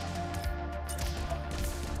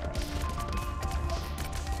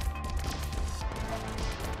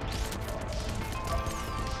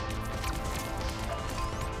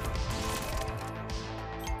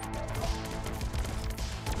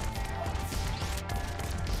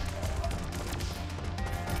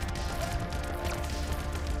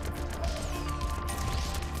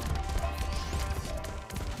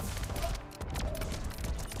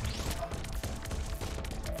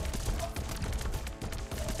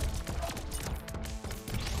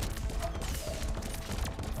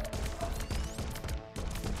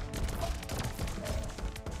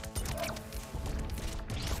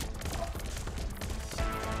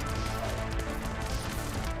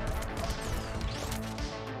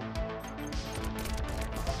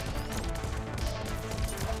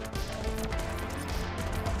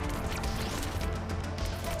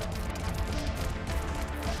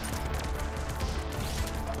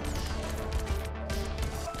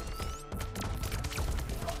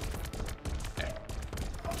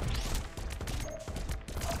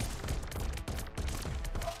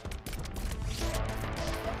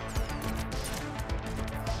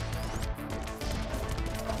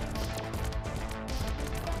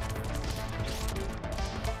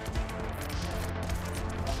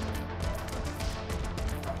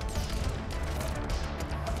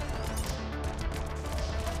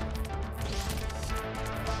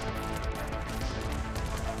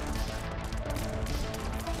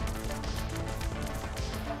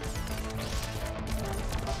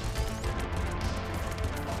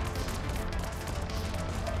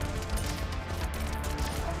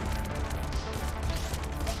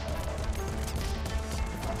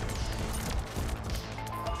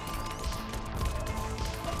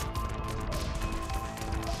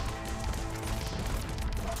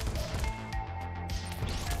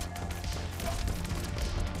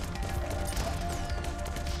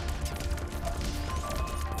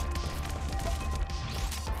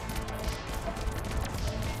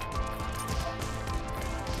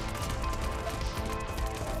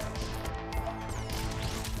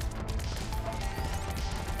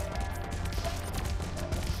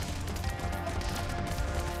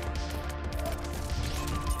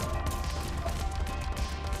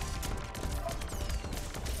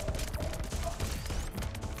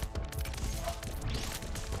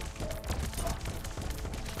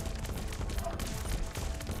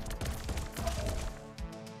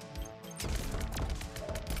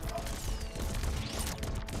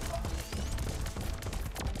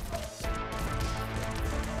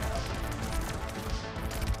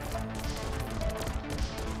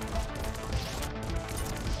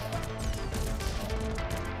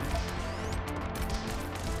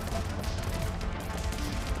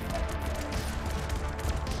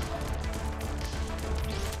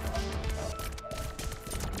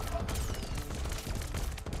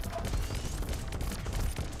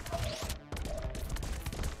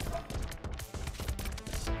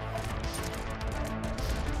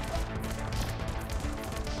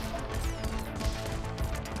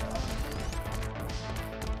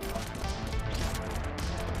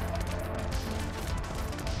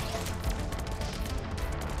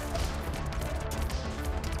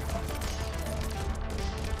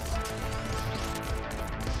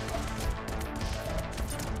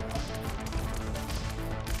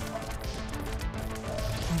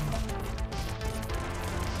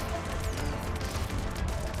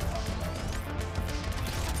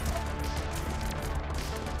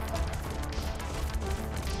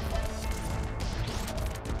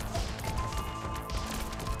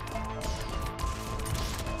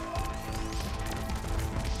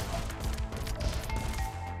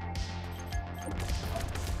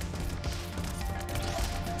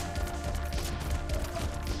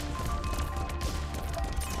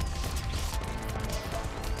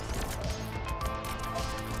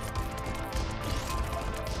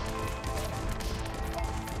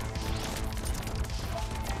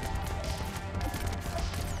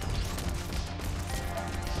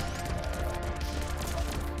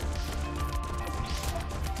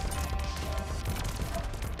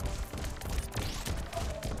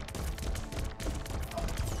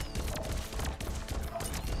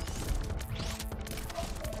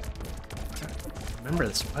 remember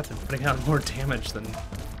this weapon putting out more damage than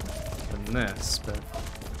this, but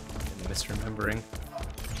I'm misremembering.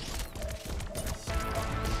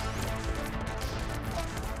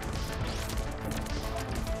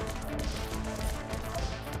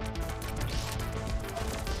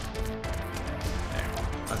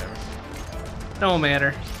 Whatever. No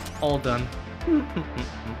matter. All done.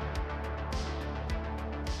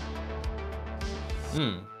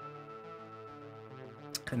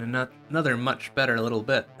 And another much better little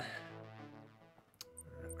bit.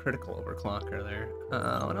 Critical overclocker there.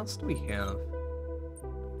 What else do we have?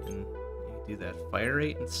 Can you do that fire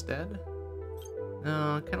rate instead?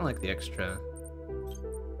 No, I kind of like the extra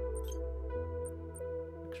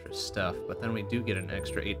stuff, but then we do get an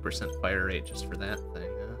extra 8% fire rate just for that thing,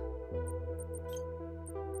 huh?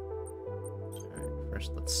 Alright,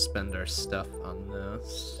 first let's spend our stuff on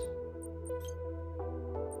this.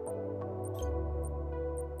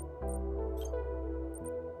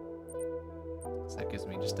 So that gives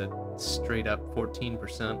me just a straight up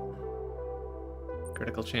 14%.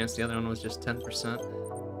 Critical chance, the other one was just 10%.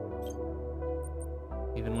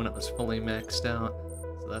 Even when it was fully maxed out.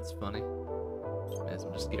 So that's funny. Might as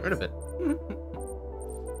well just get rid of it.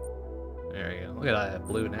 There we go. Look at that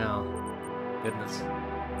blue now. Goodness.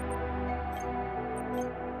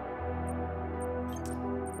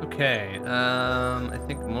 Okay, I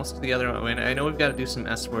think most of the other... I know we've got to do some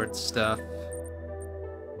S-word stuff.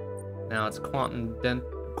 Now it's Quantum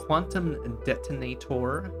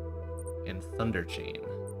Detonator and Thunder Chain.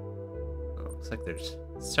 Oh, looks like there's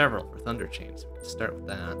several for Thunder Chain, so we can start with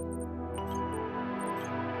that.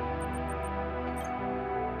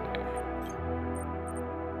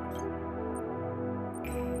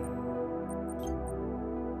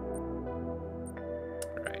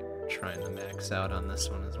 Alright, trying to max out on this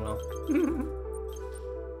one as well.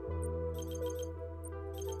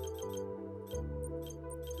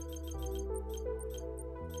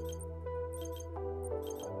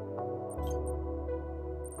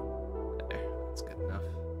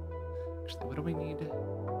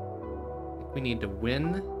 We need to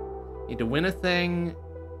win. Need to win a thing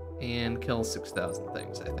and kill 6,000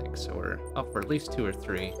 things, I think. So we're up for at least 2 or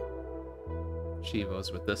 3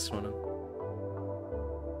 Chivos with this one. It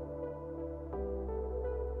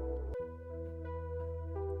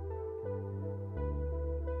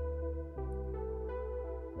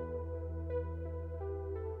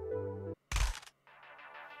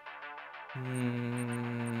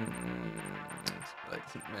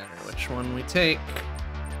doesn't matter which one we take.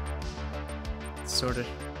 What sort of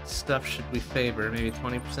stuff should we favor? Maybe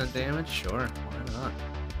 20% damage? Sure, why not?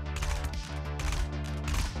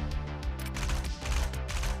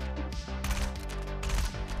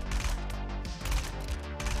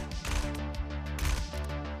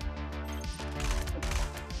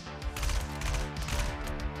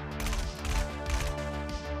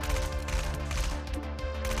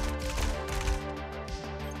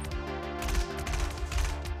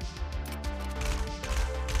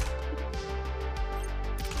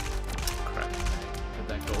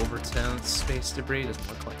 Space debris doesn't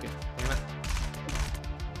look like it. Damn it.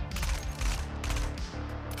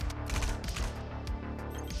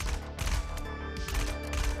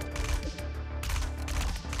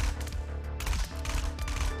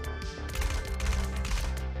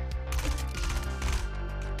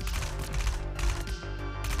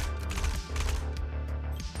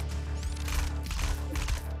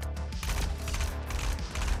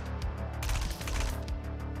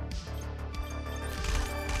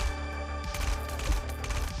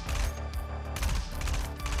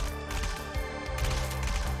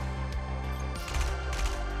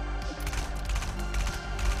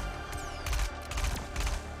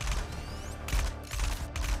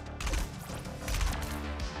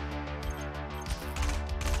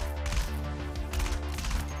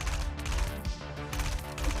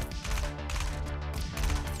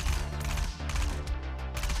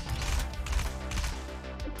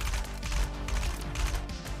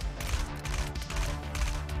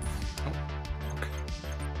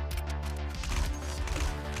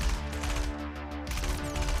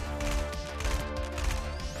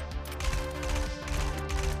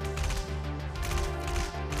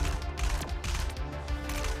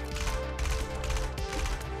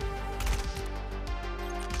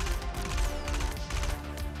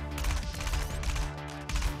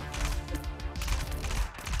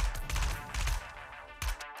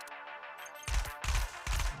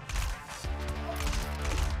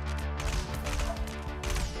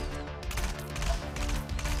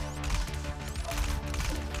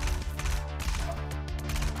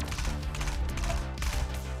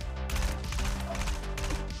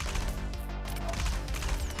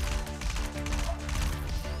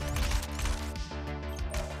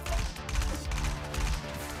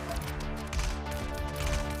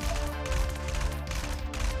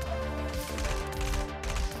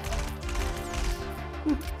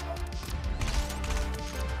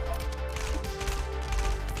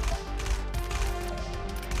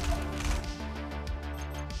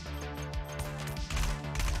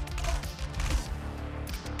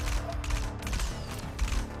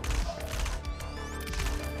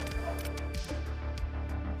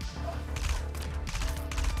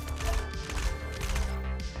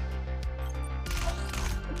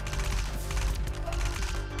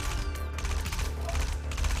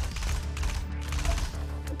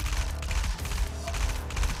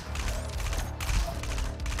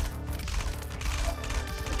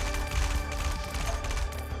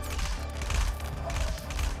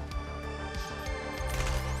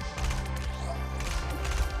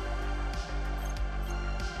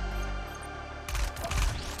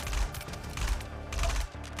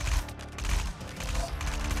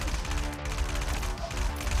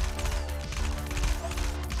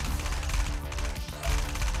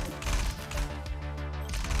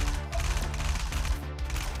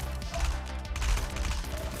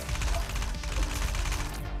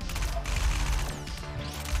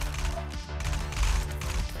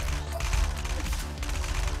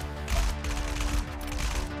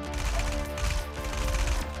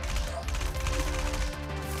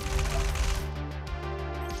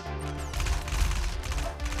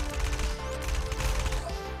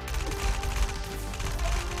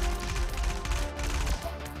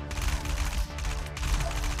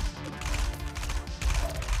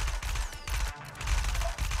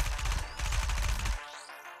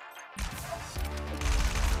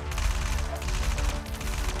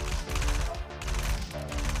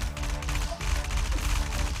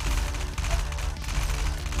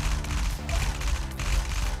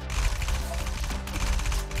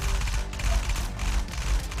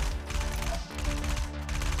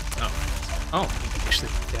 Oh, you can actually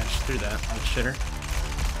dash through that, little shitter.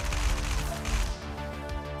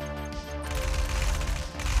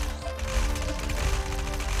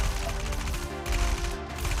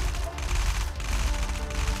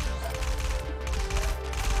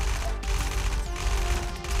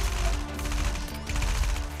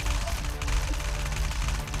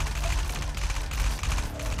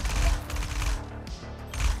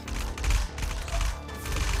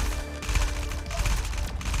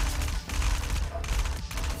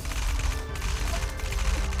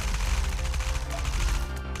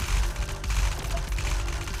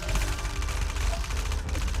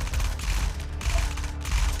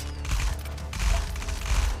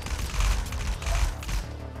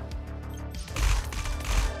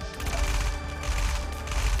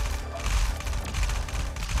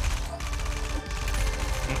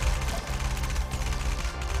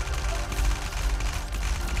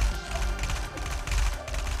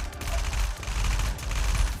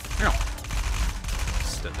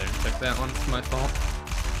 Stood there and took that one. It's my fault.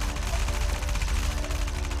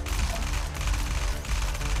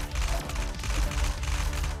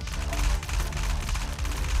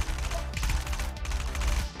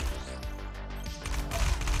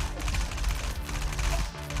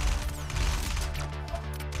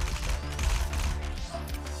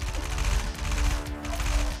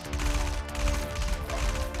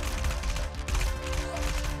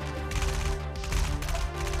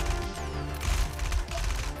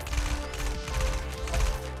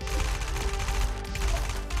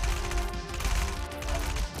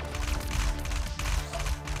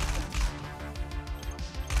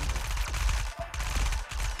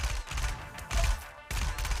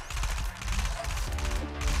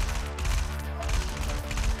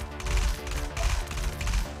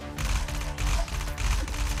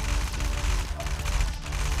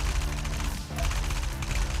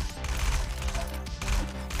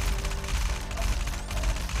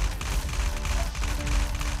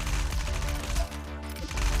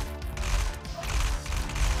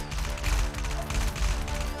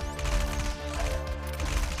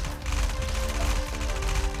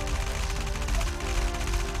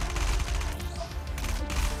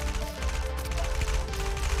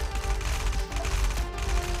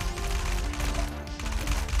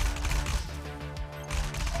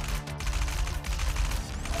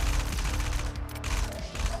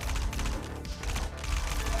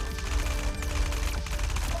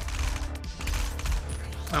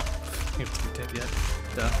 He wasn't dead yet.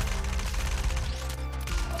 Duh.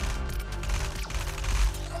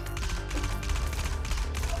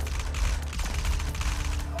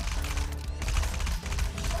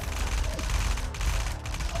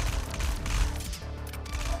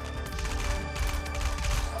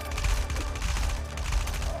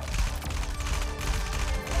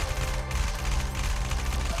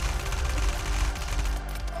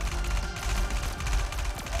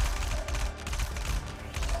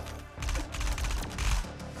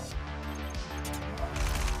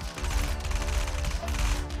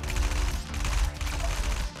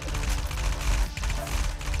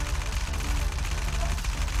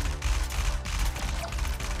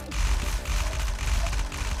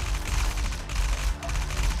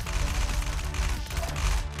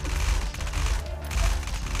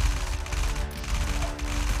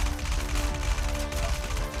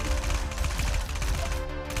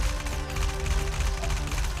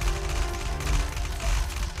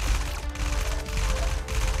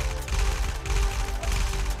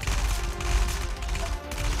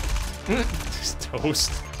 Just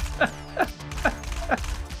toast.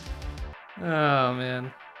 Oh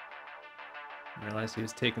man. I realized he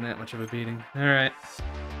was taking that much of a beating. Alright.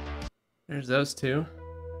 There's those two.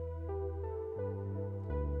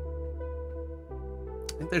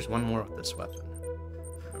 I think there's one more with this weapon.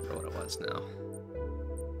 I don't remember what it was now.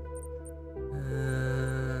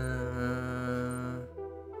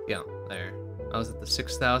 Yeah, there. I was at the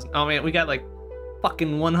 6,000. Oh man, we got like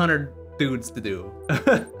fucking 100 dudes to do.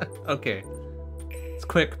 Okay. Let's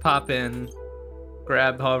quick pop in,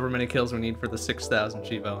 grab however many kills we need for the 6,000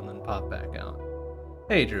 Chivo, and then pop back out.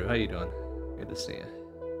 Hey Drew, how you doing? Good to see you.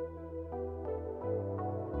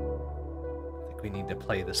 I think we need to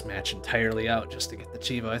play this match entirely out just to get the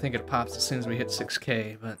Chivo. I think it pops as soon as we hit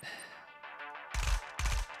 6K, but...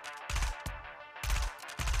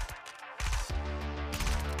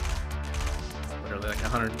 It's literally like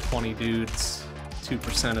 120 dudes,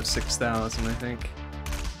 2% of 6,000, I think.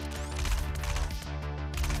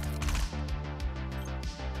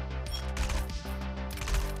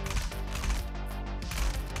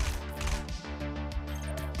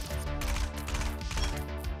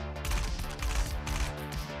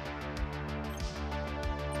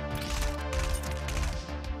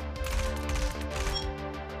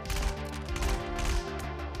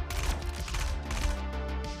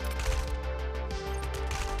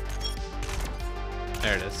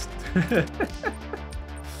 There it is.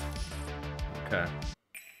 Okay. I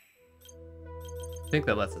think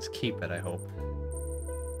that lets us keep it, I hope.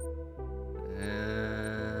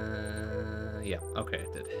 Yeah, okay,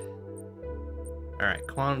 it did. Alright,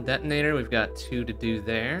 quantum detonator, we've got 2 to do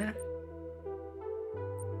there.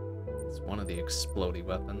 It's one of the explodey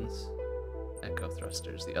weapons. Echo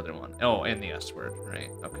thruster's the other one. Oh, and the S word, right,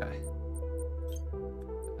 okay.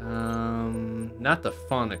 Not the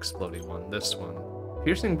fun explodey one, this one.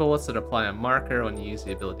 Piercing bullets that apply a marker when you use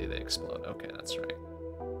the ability they explode. Okay, that's right.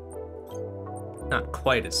 Not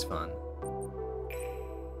quite as fun.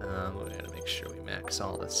 We gotta make sure we max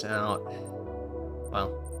all this out.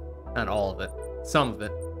 Well, not all of it. Some of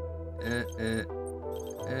it.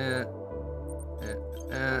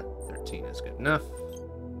 13 is good enough.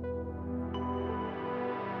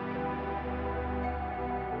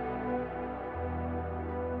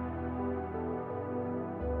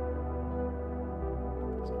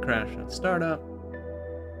 Crash at startup.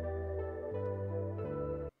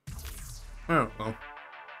 Oh, well.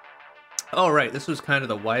 Oh, right, this was kind of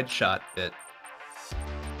the wide shot bit. I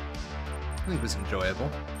think it was enjoyable.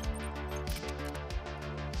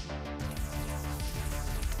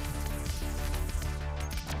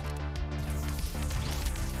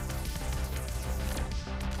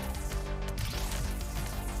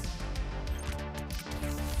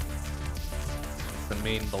 The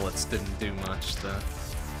main bullets didn't do much, the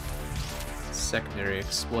secondary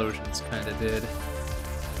explosions kind of did.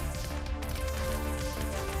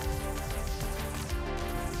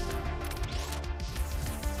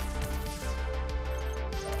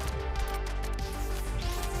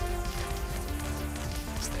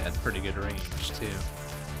 They had pretty good range, too.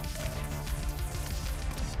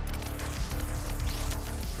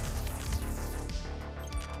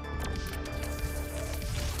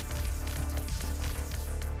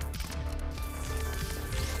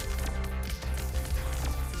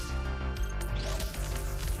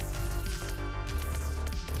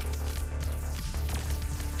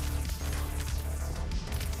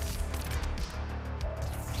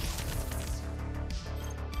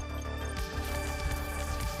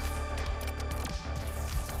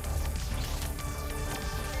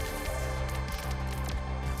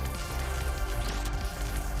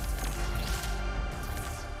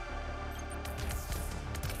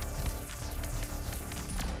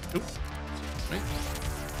 Oops. Right.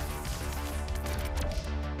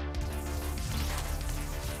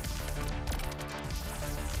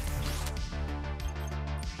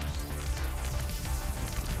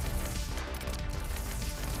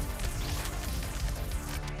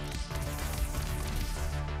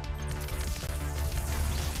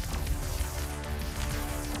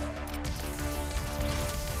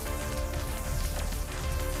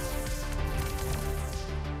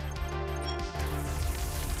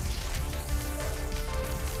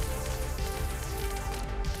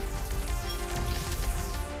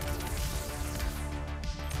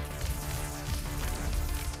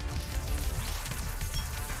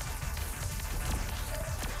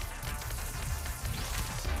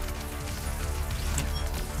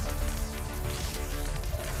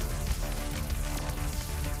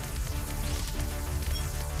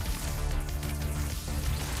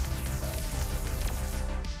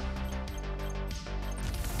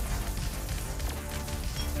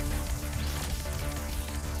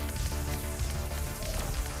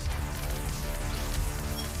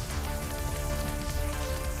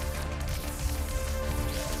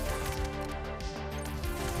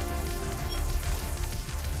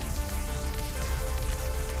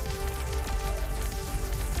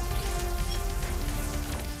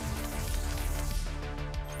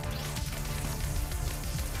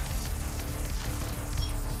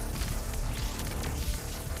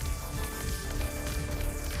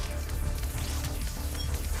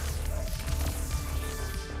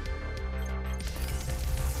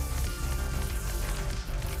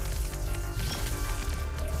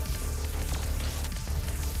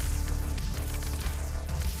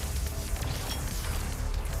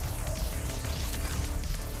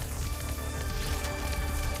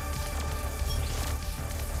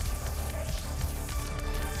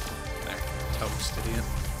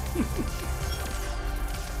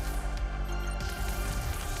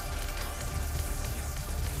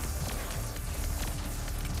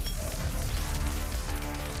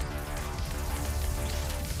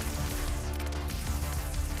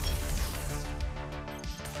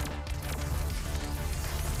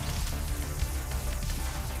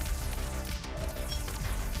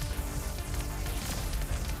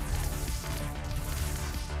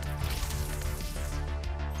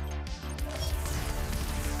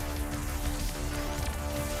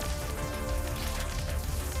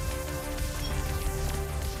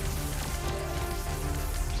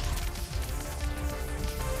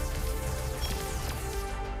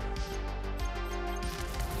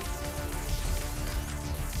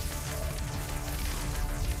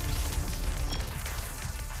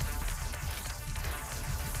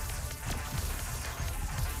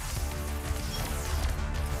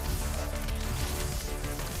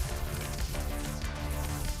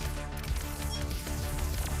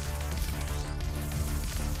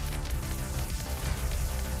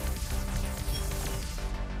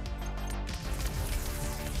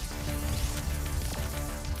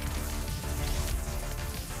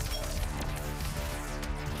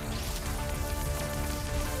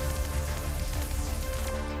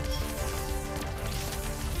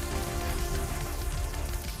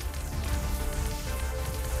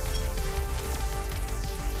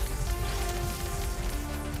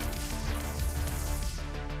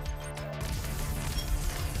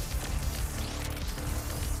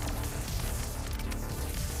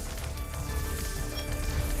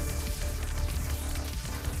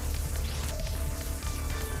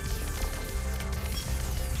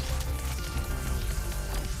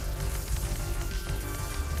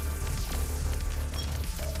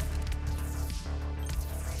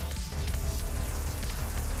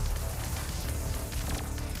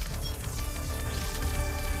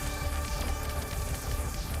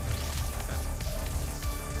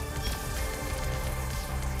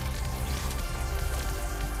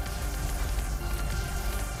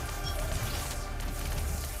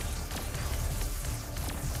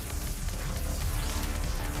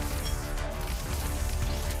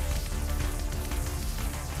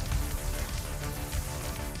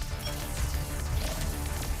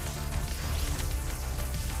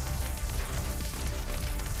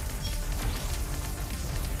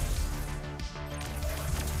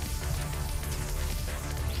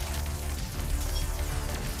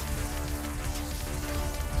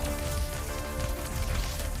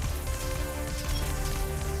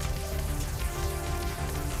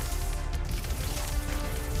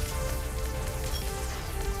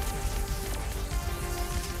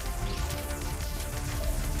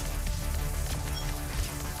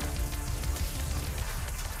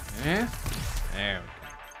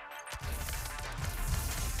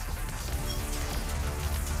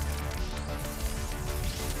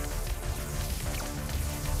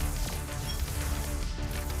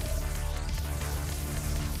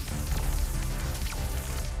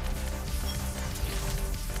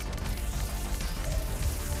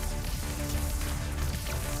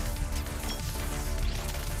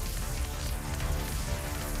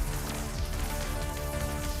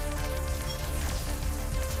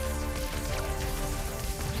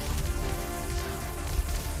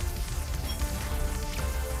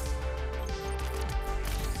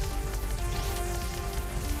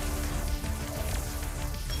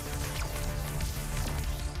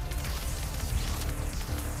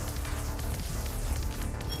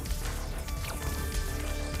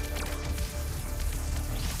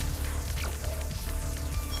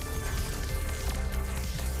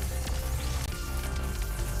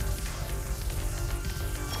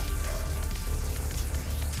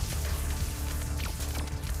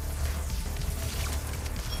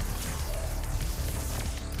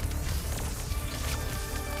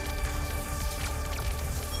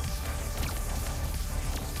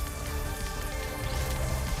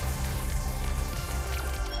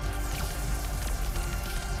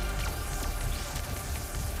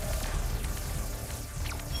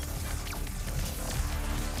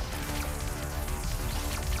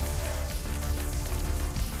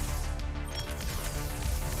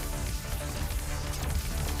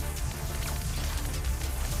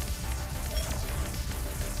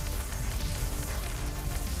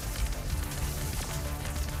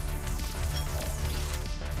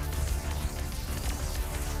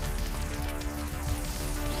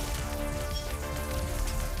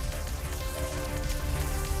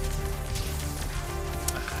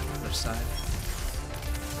 other side.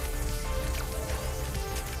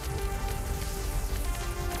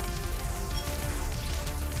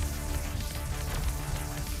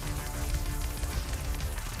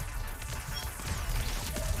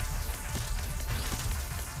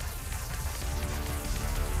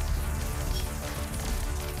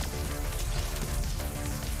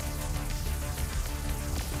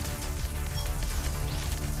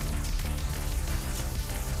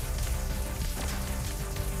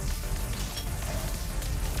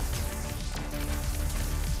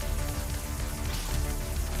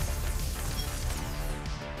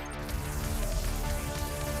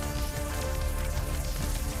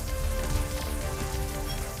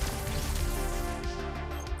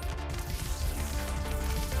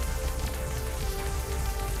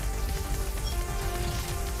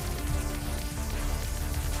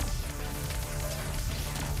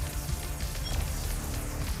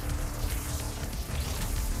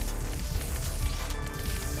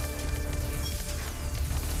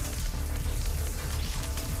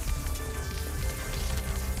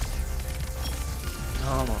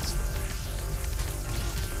 Almost there.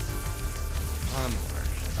 One more.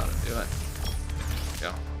 That'll do it.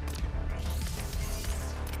 Go.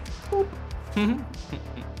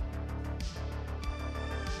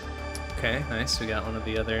 Okay, nice. We got one of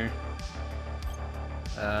the other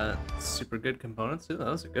super good components. Ooh, that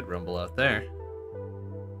was a good rumble out there.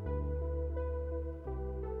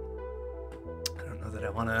 I don't know that I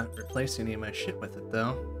want to replace any of my shit with it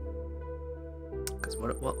though. Because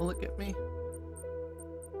what will it get me?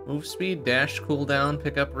 Move speed, dash cooldown,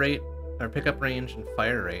 pickup rate, or pickup range, and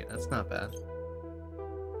fire rate. That's not bad.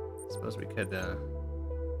 I suppose we could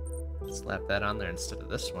slap that on there instead of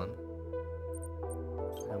this one.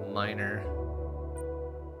 A minor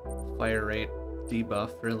fire rate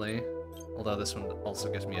debuff, really. Although this one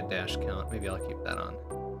also gives me a dash count. Maybe I'll keep that on.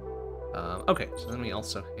 Okay, so then we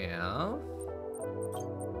also have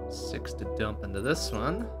 6 to dump into this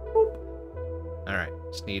one. Alright,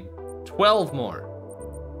 just need 12 more.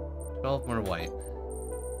 12 more white.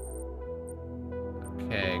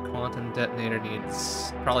 Okay, quantum detonator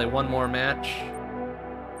needs probably one more match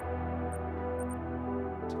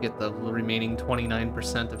to get the remaining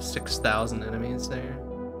 29% of 6,000 enemies there.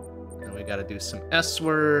 And we gotta do some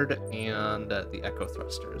S-word and the echo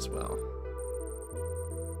thruster as well.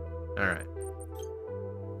 Alright.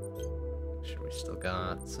 Make sure we still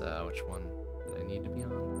got, which one did I need to be on?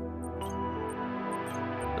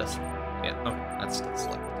 This one. Yeah, okay, that's still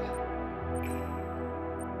selected.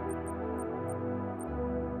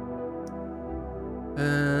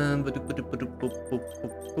 Boop, boop, boop, boop, boop,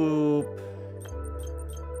 boop, boop.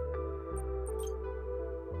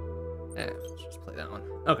 Let's just play that one.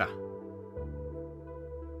 Okay.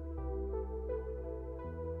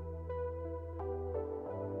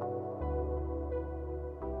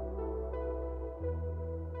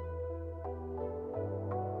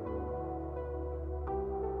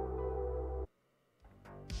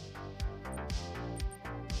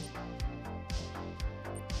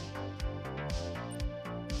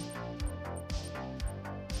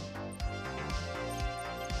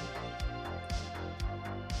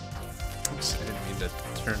 Oops, I didn't mean to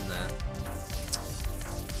turn that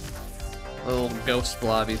little ghost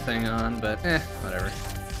blobby thing on, but whatever.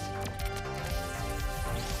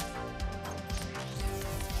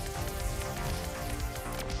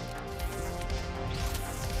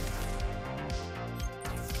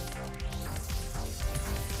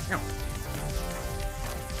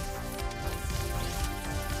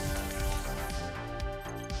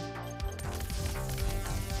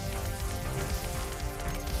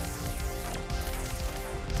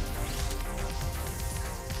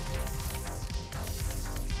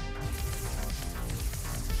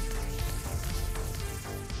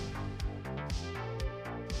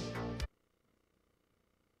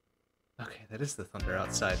 Okay, that is the thunder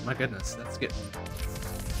outside. My goodness, that's getting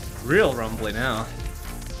real rumbly now.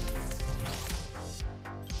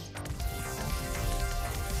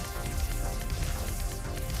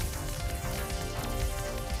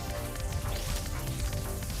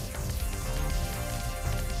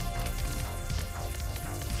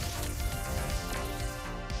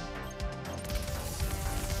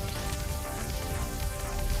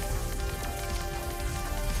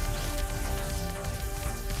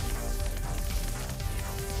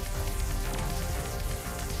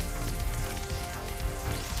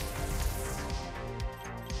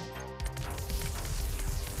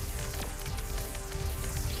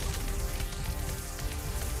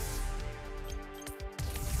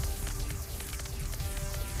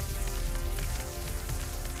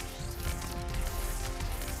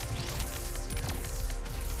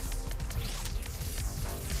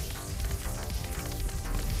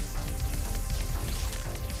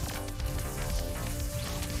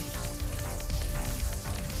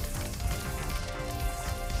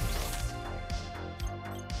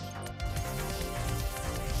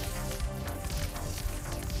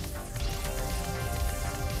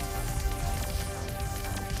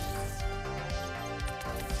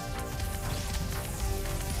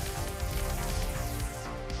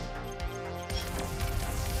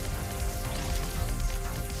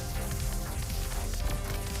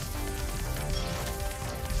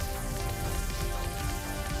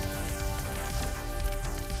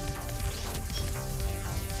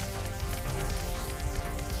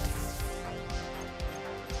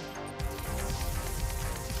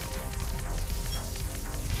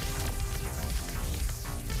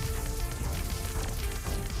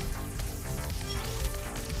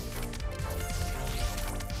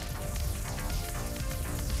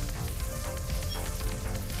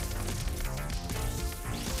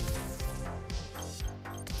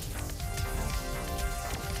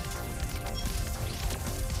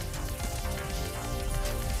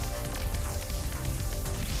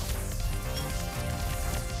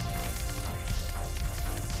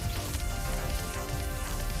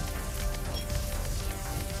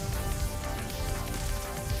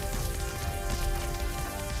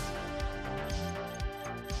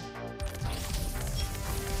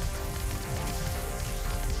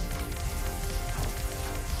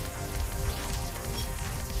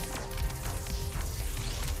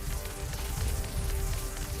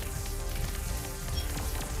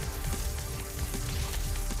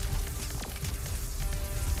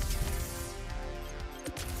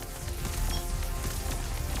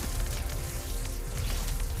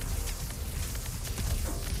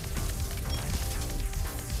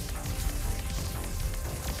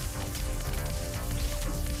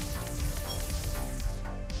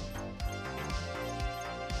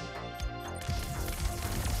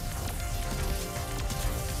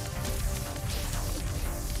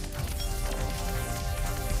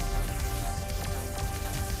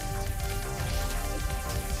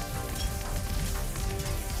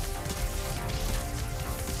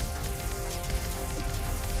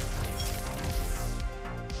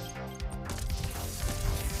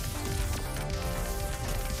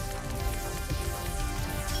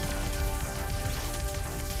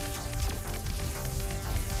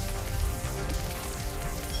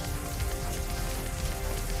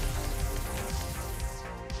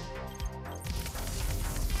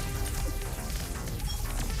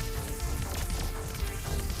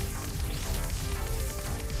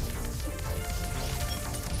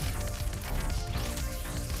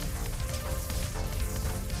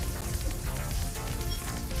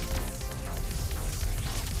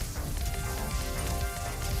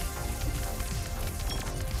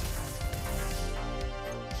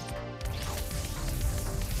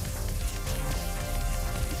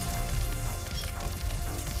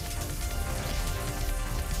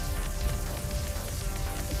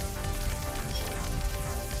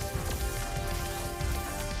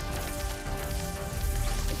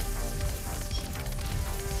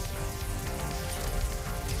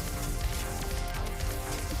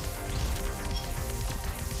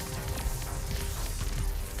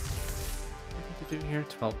 do here?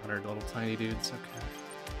 1,200 little tiny dudes. Okay.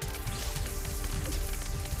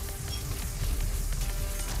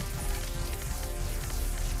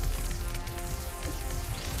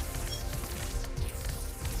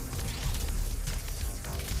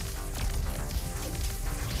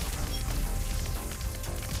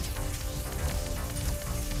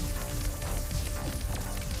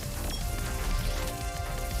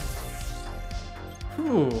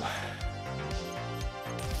 Whew.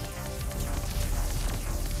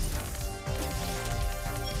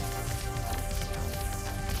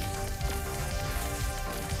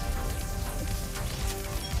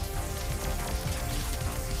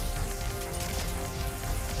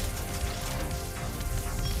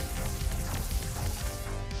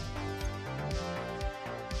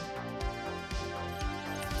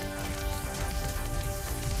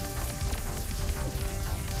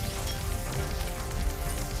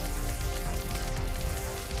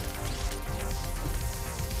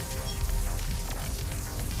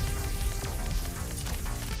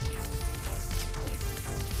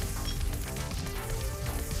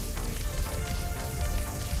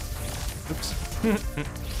 Oops.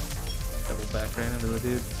 Double back ran into the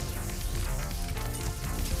dude.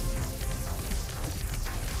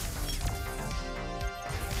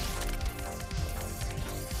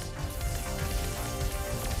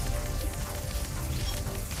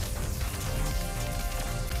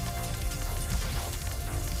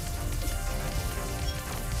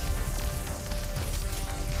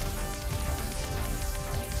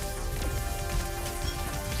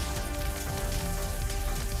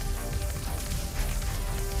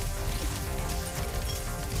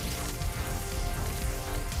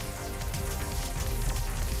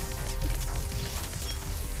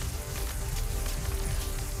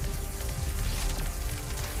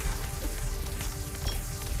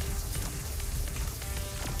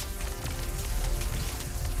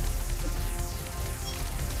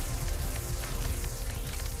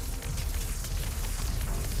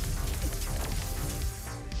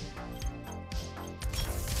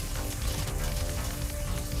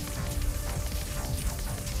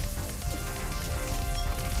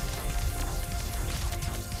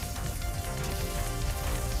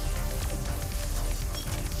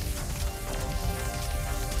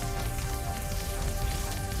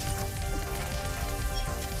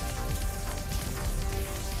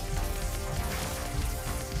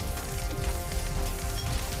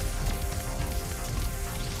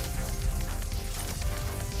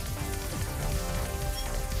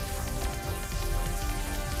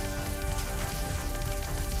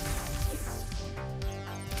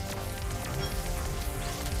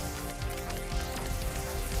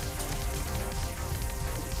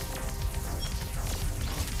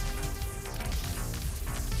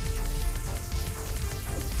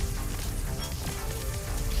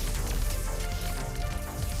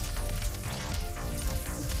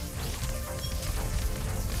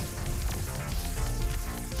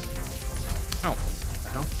 Oh, what the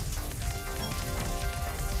hell?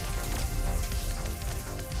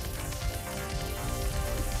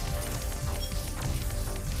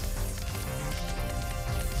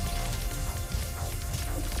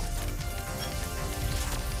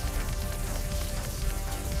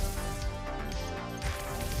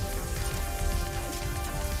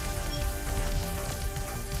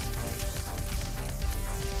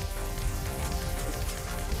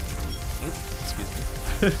 Excuse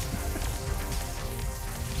me.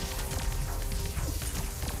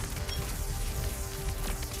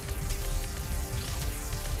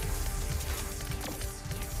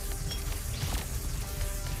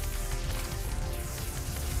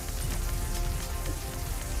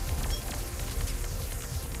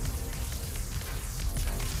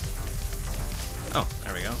 Oh,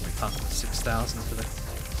 there we go. We popped 6,000 for the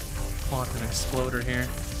quantum exploder here.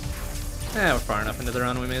 Yeah, we're far enough into the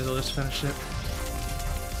run, we may as well just finish it.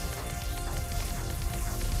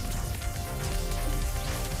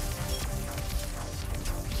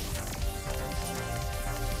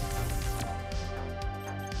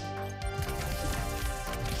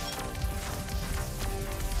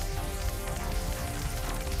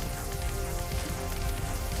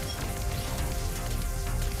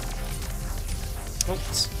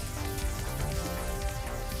 Oops.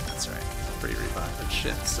 That's right. Pretty revived and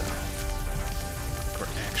shit, so we're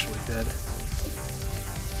actually dead.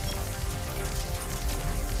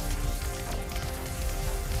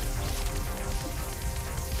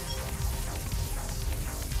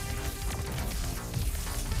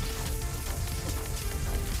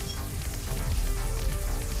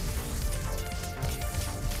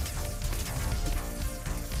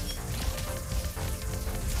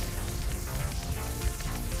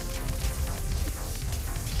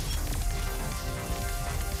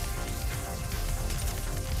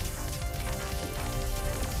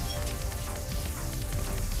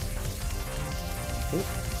 Oh,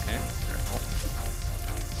 okay. Careful.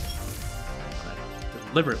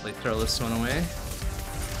 Deliberately throw this one away.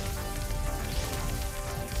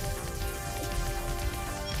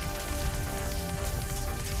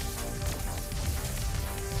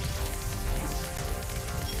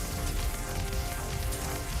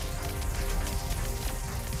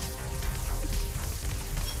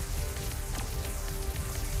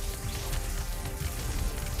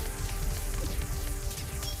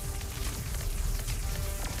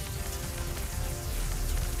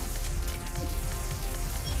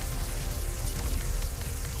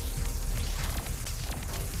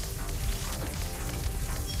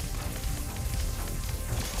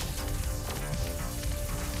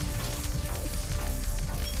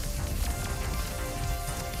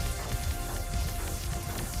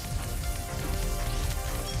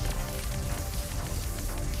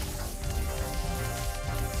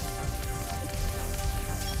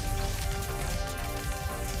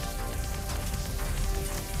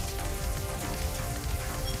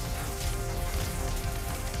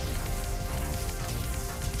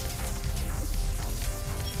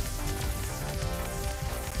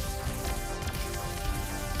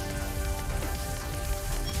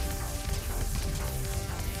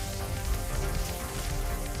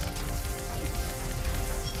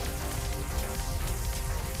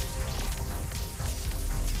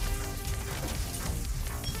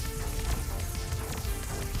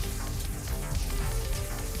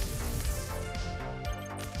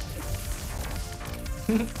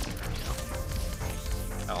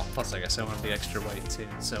 Oh, plus I guess I want the extra white too,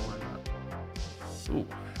 so why not? Ooh.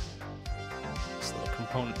 This little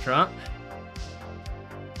component drop.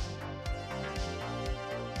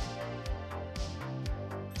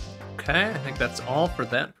 Okay, I think that's all for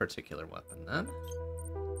that particular weapon then.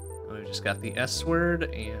 And we've just got the S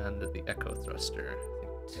word and the Echo Thruster. I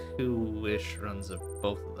think 2-ish runs of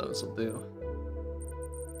both of those will do.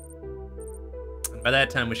 By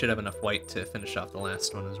that time, we should have enough white to finish off the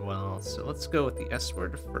last one as well. So let's go with the S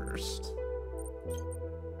word first.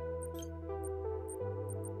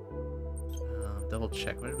 Double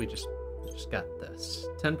check. What did we just got this?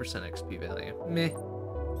 10% XP value. Meh.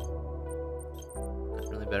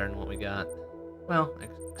 Not really better than what we got. Well,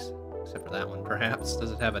 except for that one, perhaps.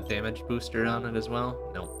 Does it have a damage booster on it as well?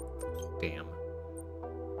 No. Damn.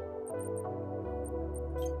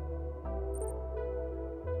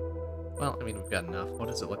 Well, I mean, we've got enough. What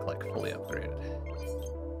does it look like fully upgraded?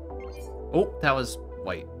 Oh, that was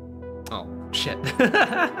white. Oh, shit. Oh,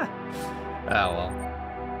 well.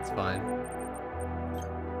 It's fine.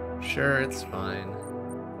 Sure, it's fine.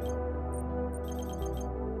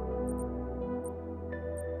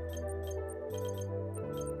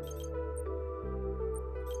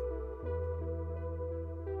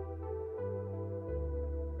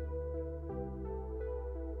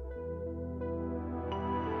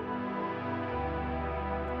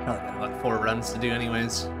 Probably got about 4 runs to do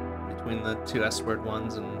anyways, between the 2 S-word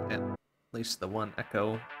ones and at least the 1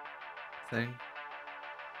 Echo thing.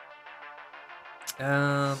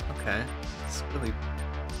 Okay. It's really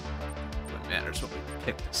what matters what we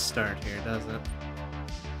pick to start here, does it?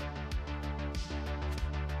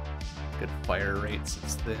 Good fire rate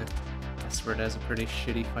since the S-word has a pretty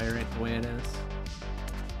shitty fire rate the way it is.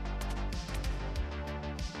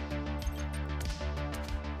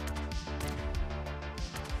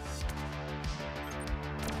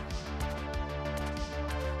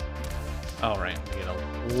 All right, we get a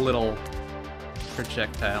little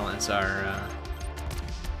projectile as our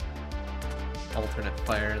alternate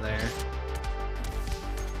fire there.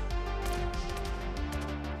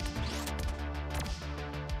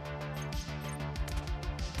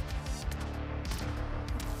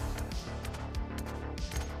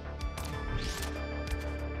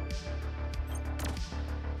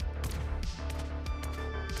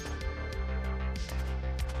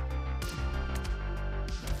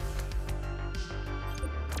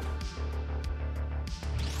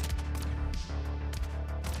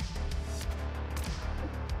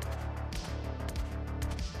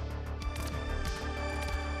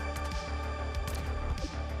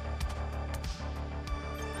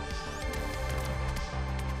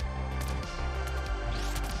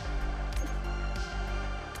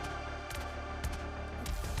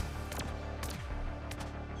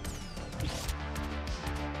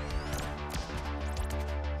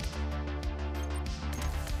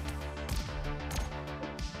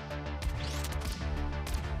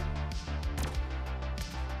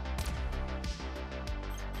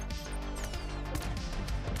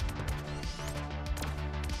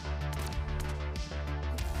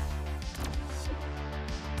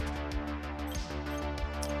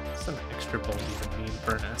 It's an extra bold even mean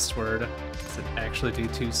for an S word. Does it actually do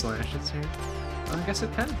 2 slashes here? Well, I guess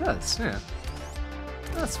it kind of does, yeah.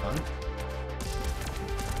 That's fun.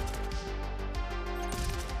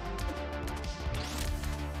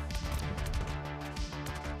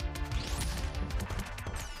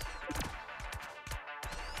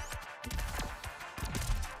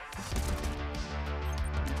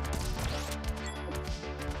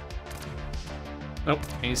 Oh,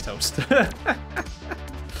 he's toast.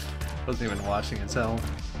 Wasn't even watching his health.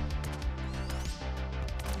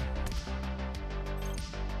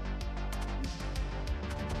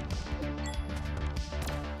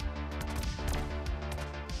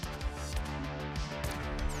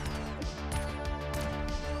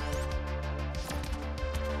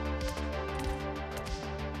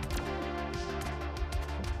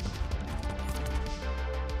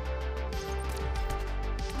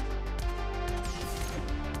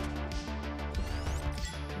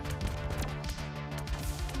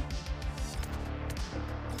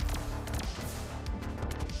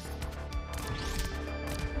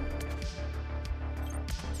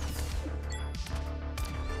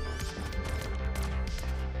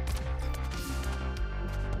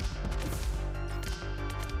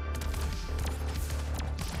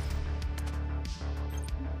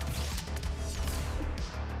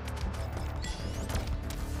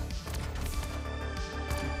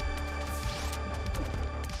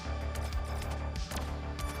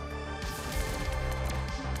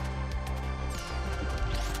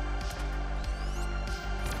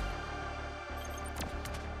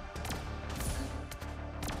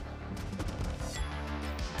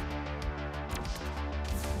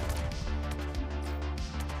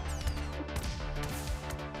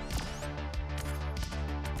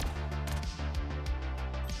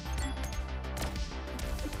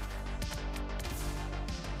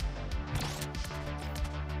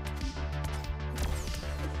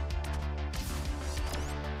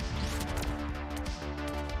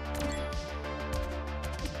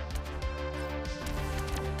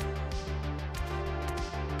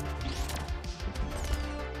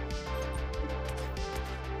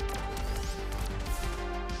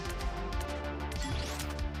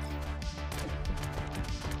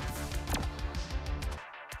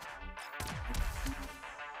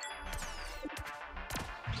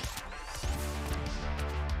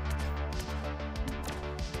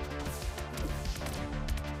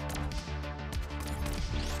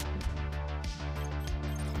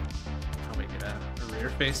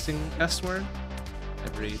 Facing S word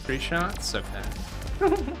every 3 shots. Okay.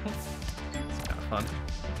 It's kind of fun.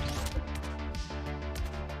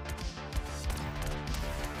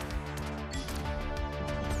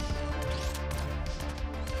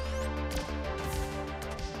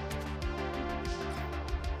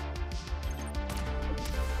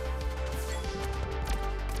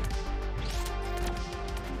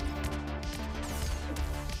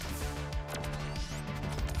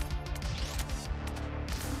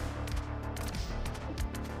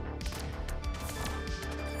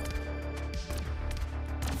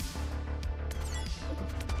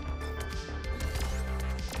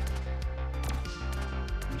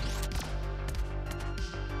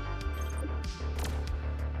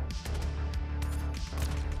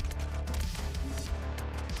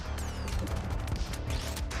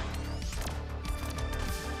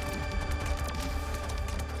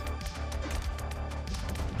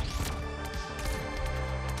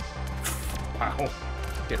 Wow.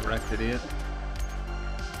 Get wrecked, idiot.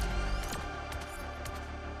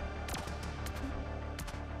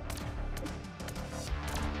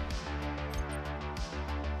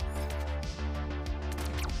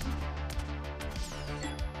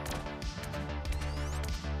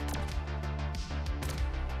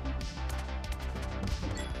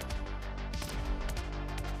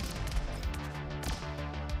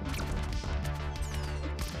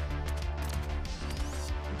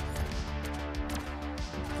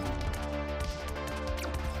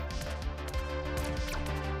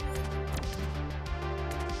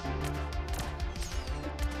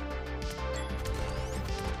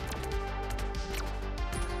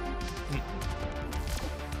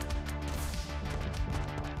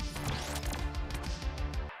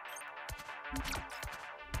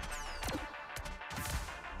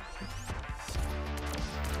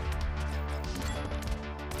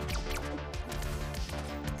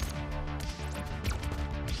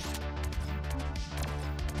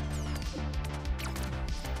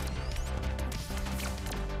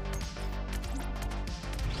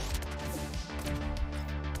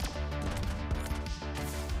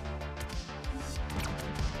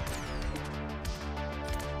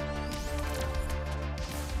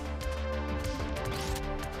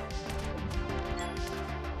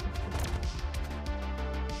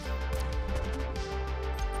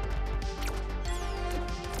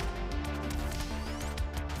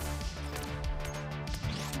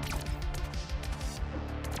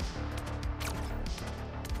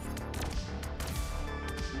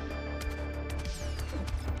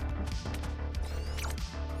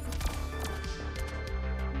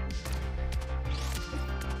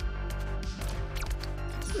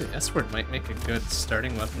 Actually, the S-word might make a good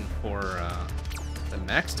starting weapon for the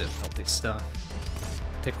max difficulty stuff.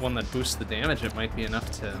 Pick one that boosts the damage, it might be enough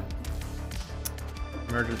to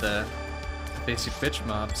murder the basic bitch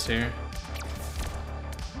mobs here.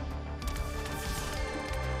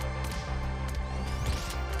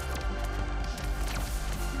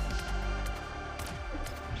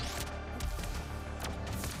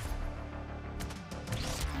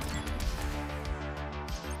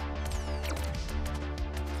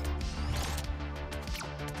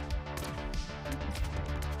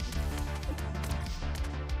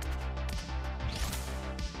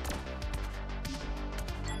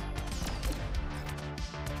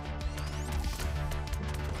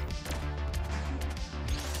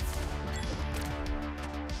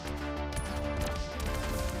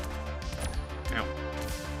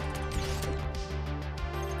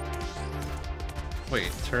 Wait,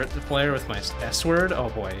 turret deployer with my S-word? Oh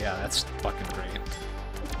boy, yeah, that's fucking great.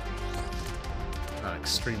 Not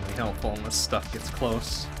extremely helpful unless stuff gets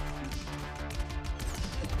close.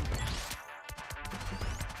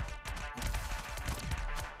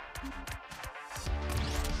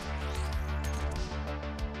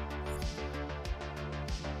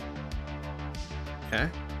 Okay,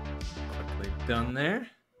 quickly done there.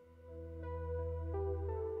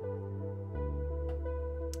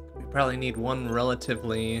 Probably need one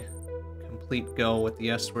relatively complete go with the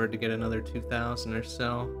S-word to get another 2,000 or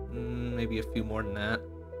so. Maybe a few more than that.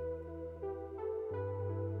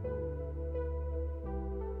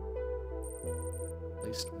 At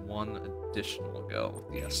least one additional go with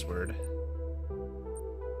the S-word.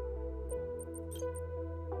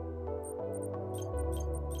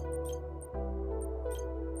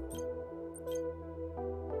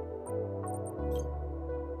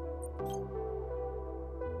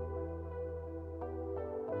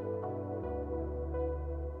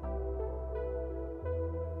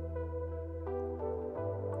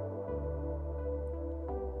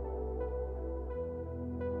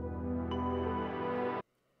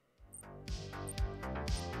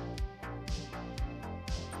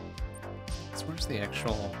 Where's the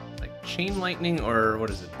actual, like, chain lightning, or what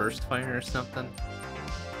is it, burst fire or something?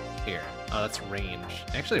 Here. Oh, that's range.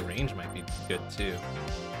 Actually, range might be good, too.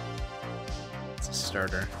 It's a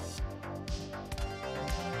starter.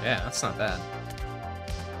 Yeah, that's not bad.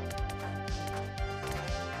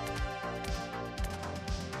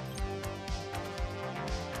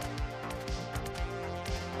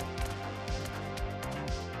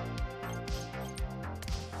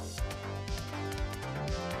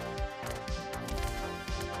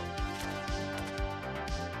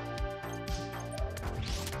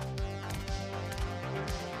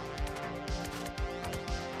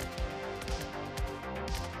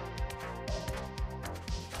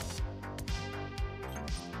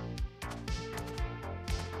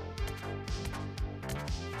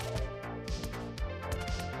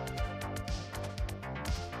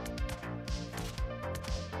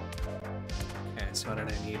 So what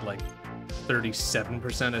did I need? Like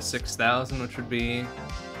 37% of 6,000, which would be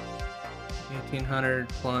 1,800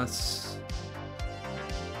 plus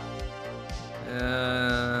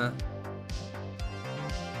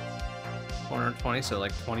 420, so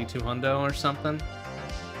like 22 hundo or something.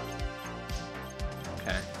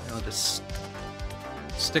 Okay, I'll just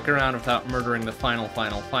stick around without murdering the final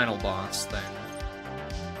boss thing.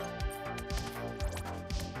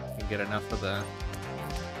 And get enough of the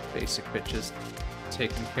basic bitches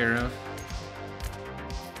taken care of.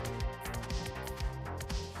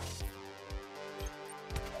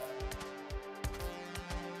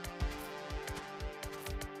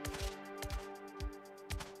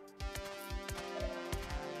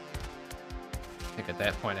 I think at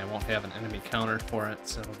that point I won't have an enemy counter for it,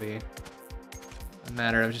 so it'll be a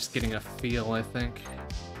matter of just getting a feel, I think.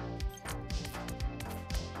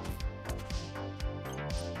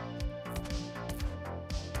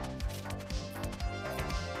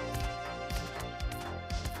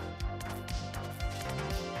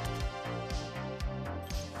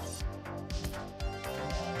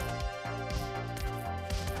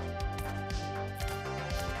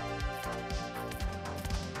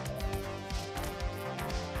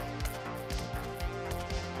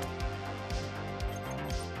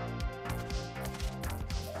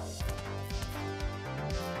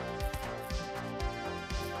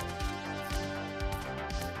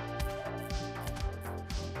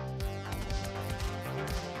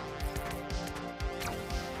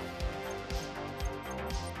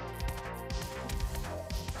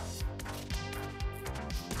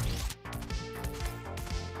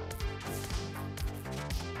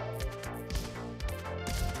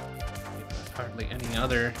 hardly any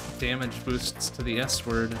other damage boosts to the S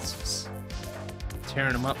word. It's just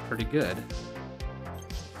tearing them up pretty good.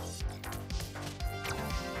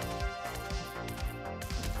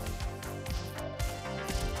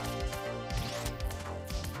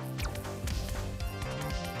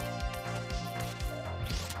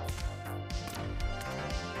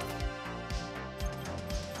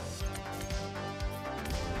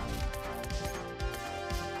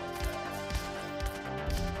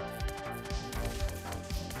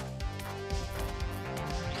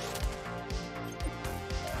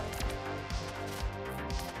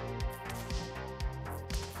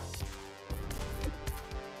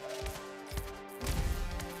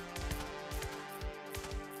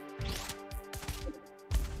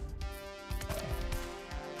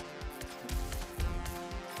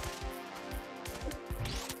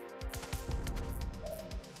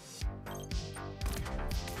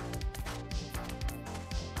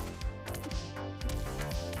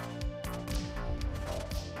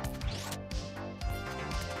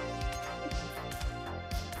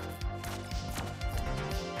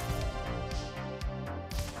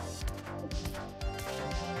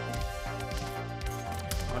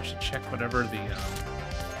 I should check whatever the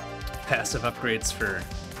passive upgrades for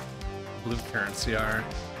blue currency are,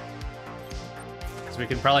 because we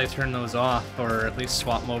can probably turn those off or at least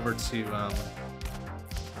swap them over to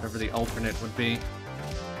whatever the alternate would be.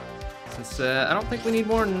 Since I don't think we need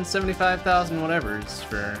more than 75,000 whatevers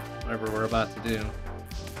for whatever we're about to do.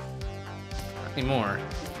 Not anymore.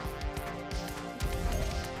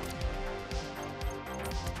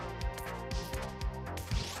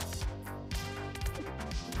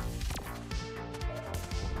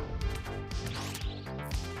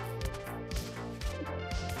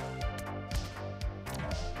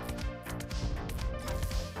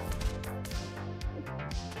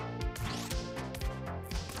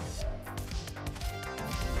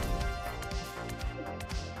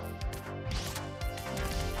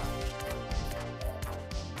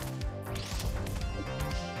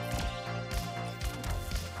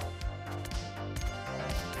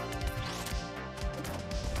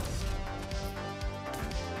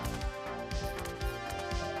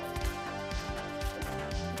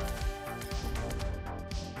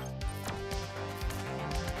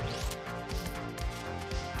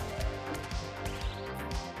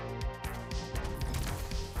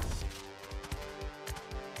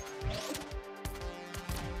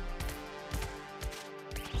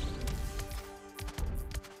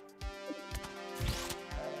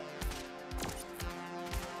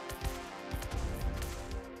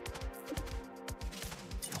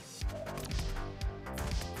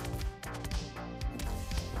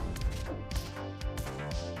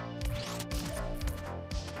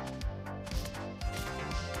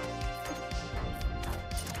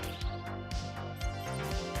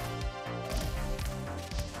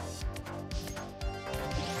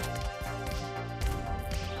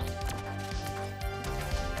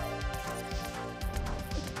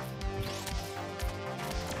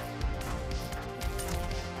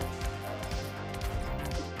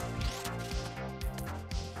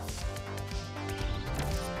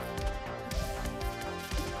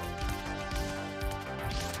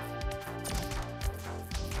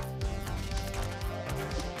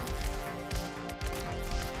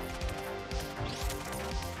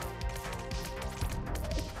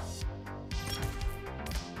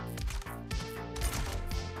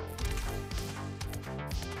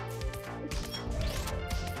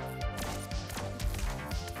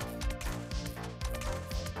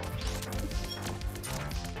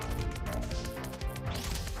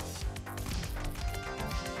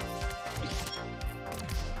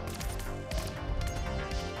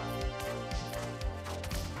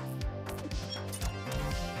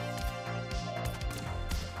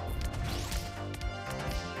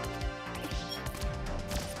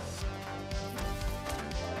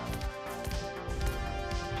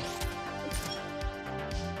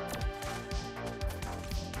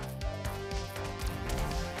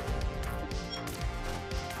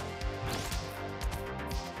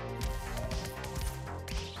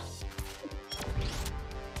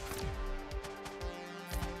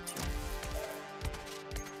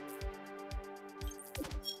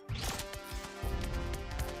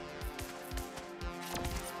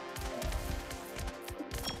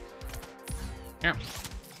 Yeah.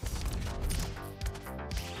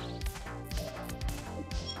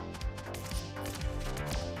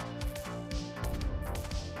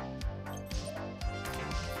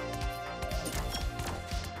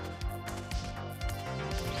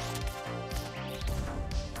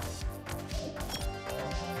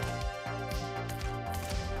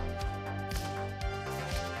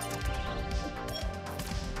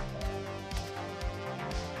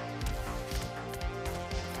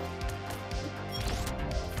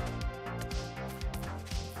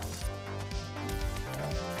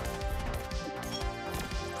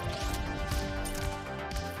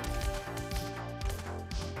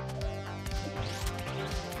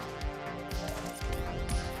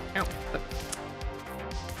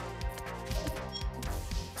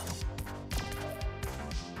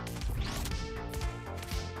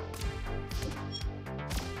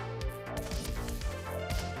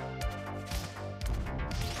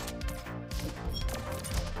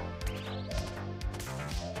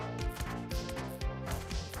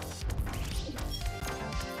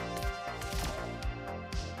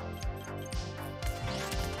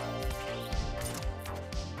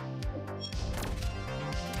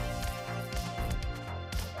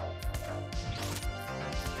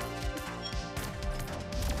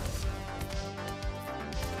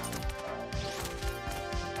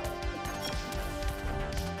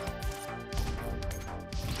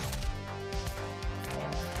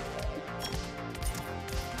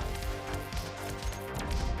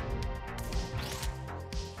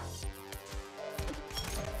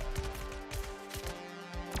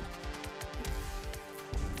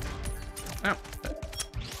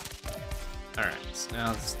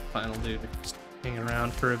 Now it's the final dude. Just hang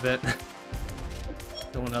around for a bit.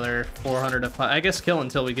 Kill another 400 of... I guess kill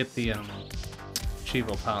until we get the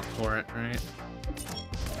Chivo pop for it, right?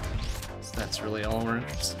 So that's really all we're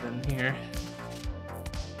interested in here.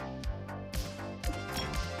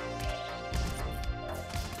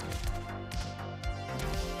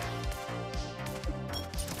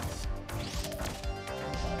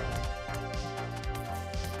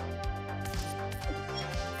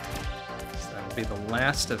 Be the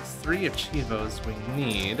last of 3 Achievos we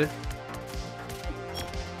need. And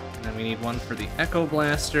then we need one for the Echo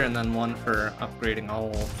Blaster, and then one for upgrading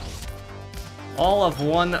all of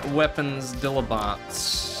one weapon's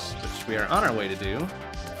Dillabots, which we are on our way to do.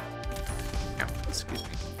 Oh, excuse me.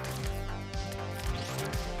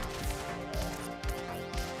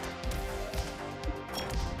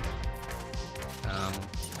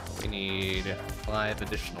 We need 5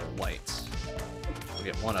 additional whites. We'll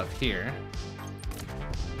get one up here.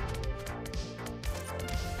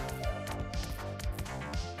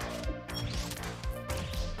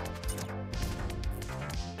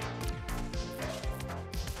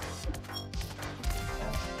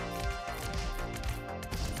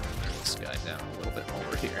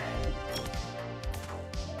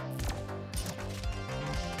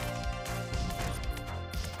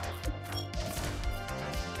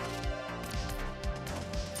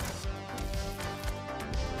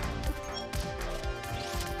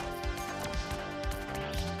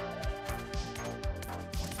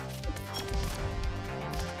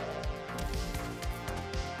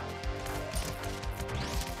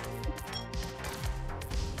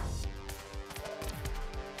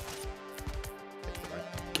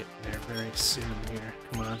 Very soon here.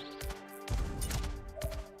 Come on.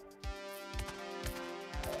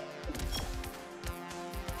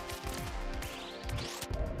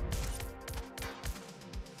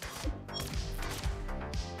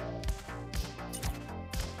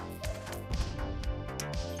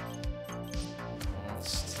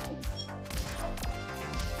 Almost.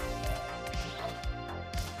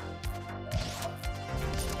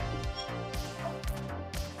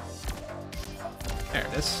 There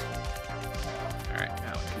it is.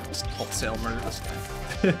 Just wholesale murder this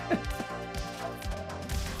guy.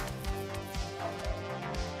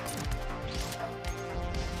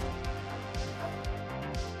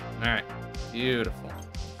 Alright, beautiful.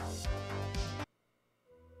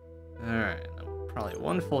 Alright, probably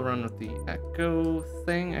one full run with the Echo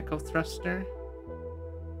thing, Echo Thruster.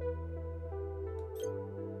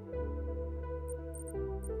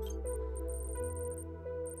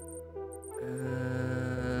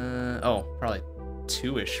 Oh, probably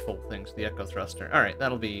 2-ish full things, the Echo Thruster. Alright,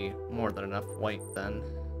 that'll be more than enough white then.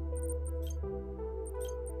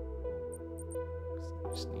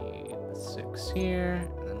 Just need 6 here,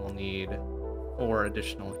 and then we'll need 4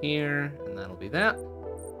 additional here, and that'll be that.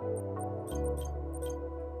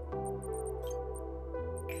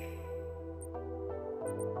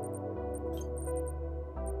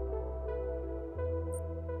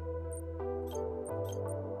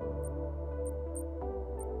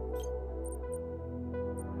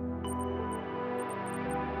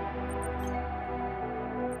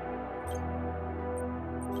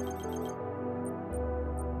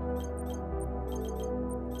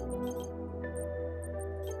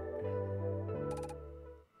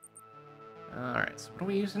 So what are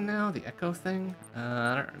we using now? The Echo thing?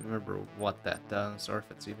 I don't remember what that does or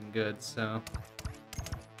if it's even good, so...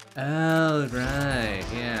 Oh, right.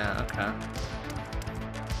 Yeah, okay.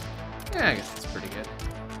 Yeah, I guess it's pretty good.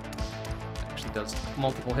 Actually does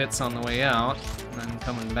multiple hits on the way out, and then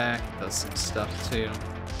coming back it does some stuff too.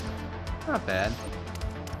 Not bad.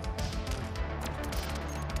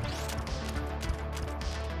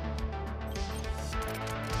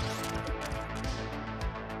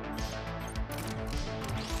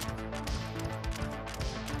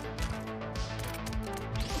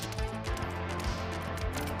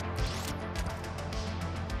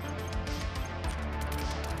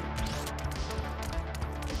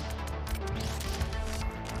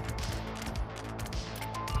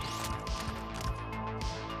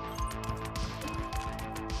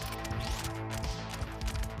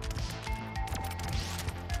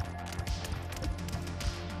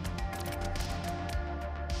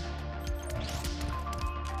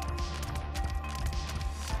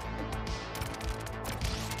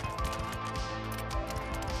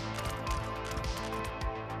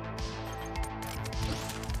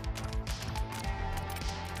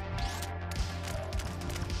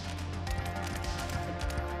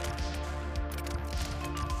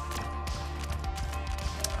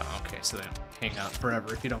 So they don't hang out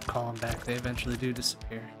forever. If you don't call them back, they eventually do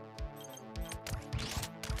disappear.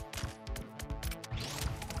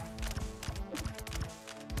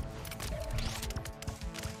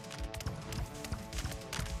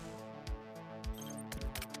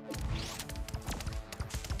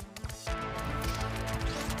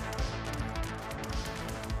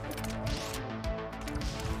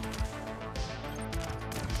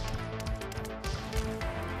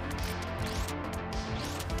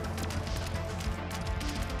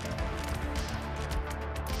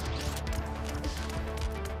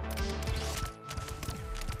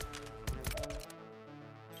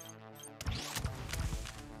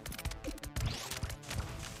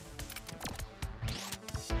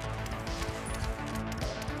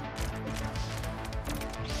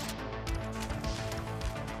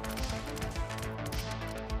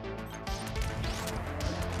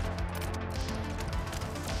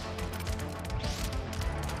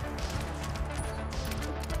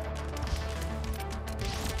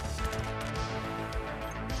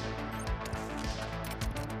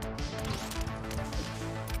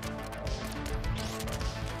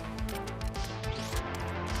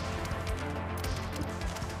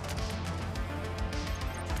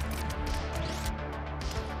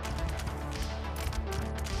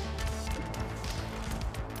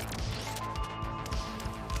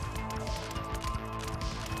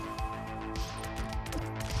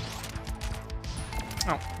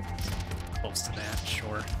 Oh, close to that,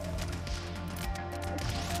 sure.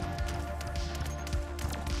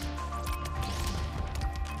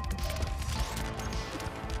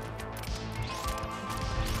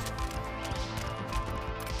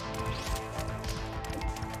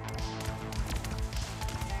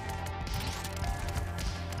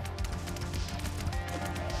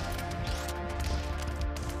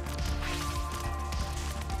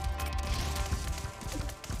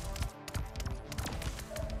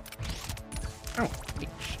 Oh, wait,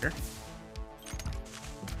 sure.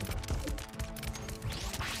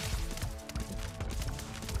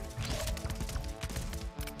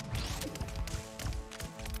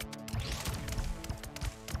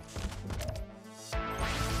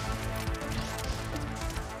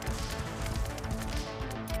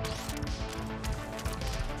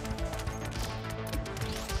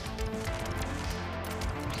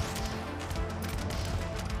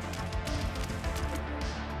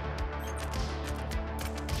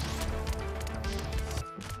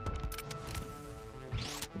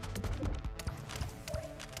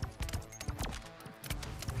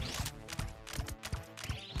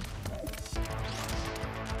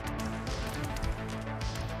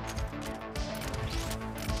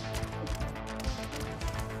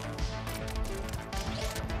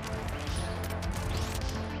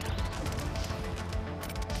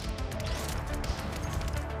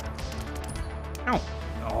 Oh.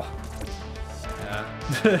 Oh.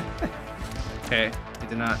 Yeah. Okay, he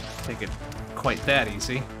did not take it quite that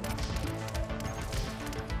easy.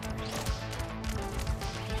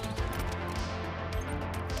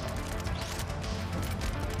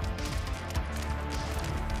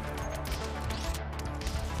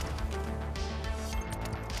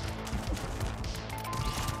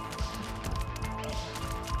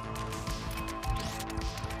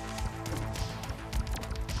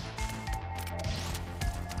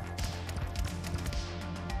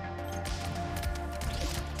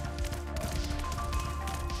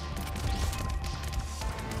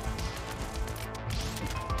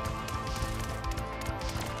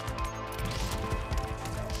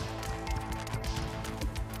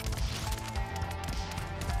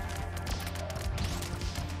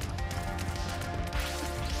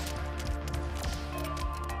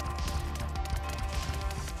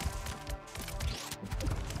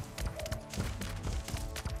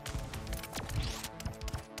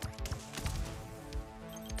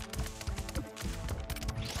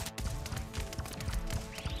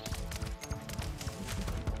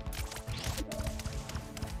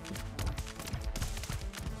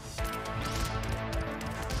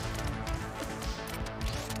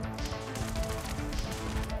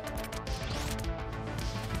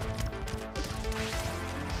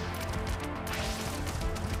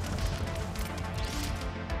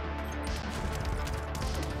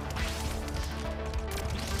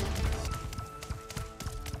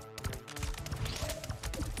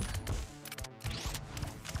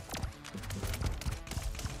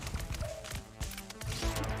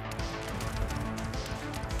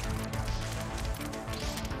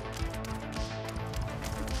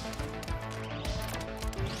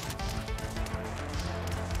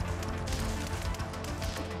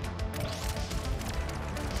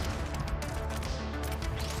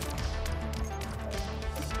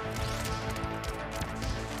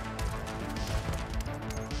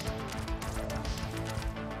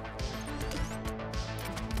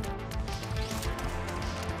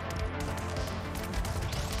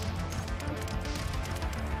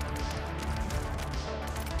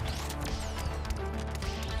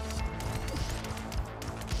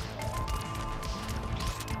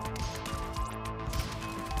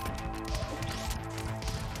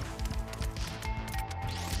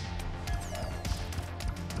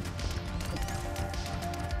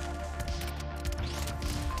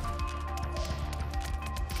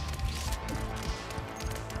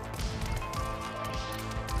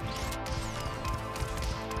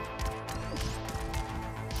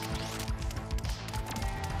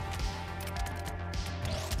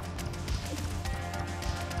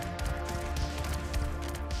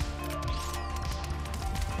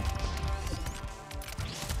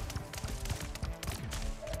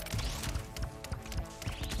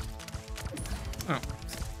 Oh.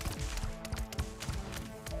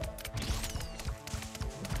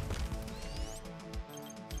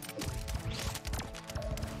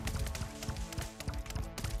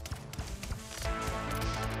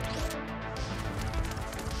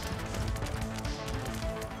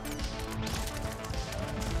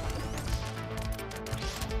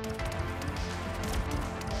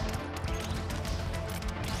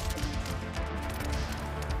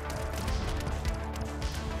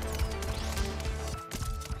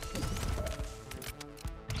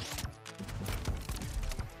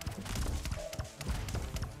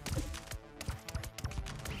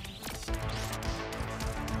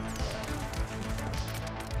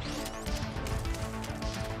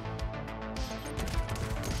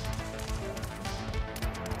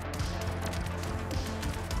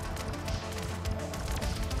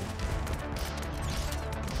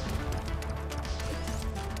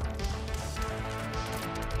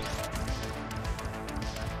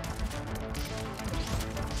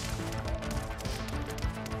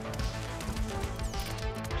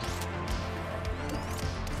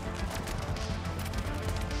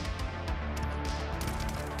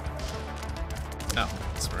 Oh,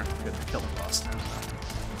 that's where I'm good to kill the boss now.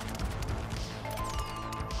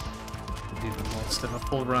 Do the most of a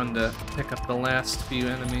full run to pick up the last few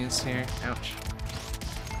enemies here. Ouch.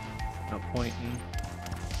 No point in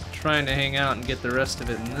trying to hang out and get the rest of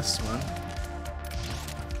it in this one.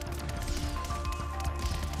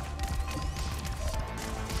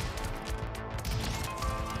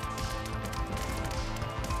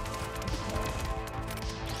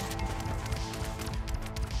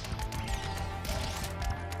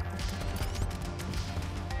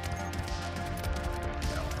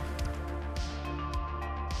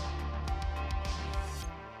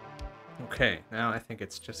 Okay, now I think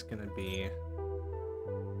it's just gonna be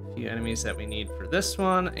a few enemies that we need for this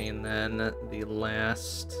one, and then the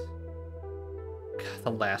last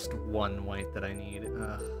one white that I need.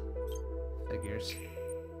 Figures.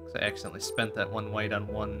 Because I accidentally spent that one white on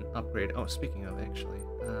one upgrade. Oh, speaking of, actually,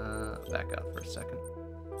 back up for a second.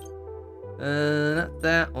 Not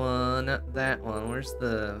that one, not that one. Where's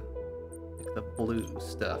the blue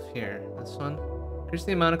stuff here? This one? Increase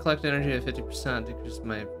the amount of collected energy at 50%. Decrease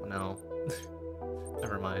my... No.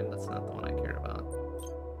 Never mind, that's not the one I cared about.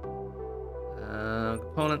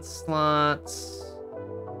 Component slots.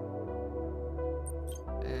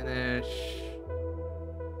 Finish.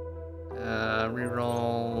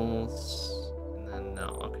 Rerolls. And then no.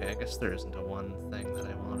 Okay, I guess there isn't a one thing that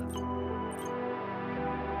I wanted.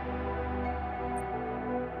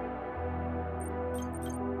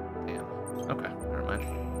 Damn. Okay, never mind.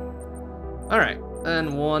 Alright,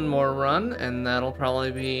 and one more run, and that'll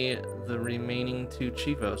probably be the remaining 2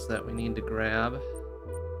 Chivos that we need to grab.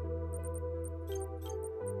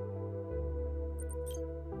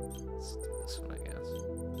 Let's do this one, I guess.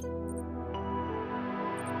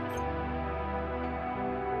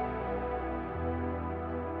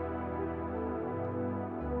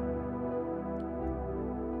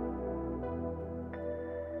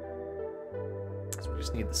 So we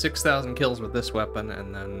just need the 6,000 kills with this weapon,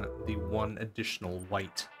 and then the 1 additional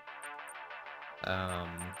white.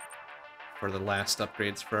 For the last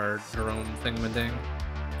upgrades for our drone thingamading.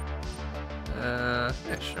 Yeah,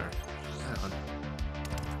 sure. That one.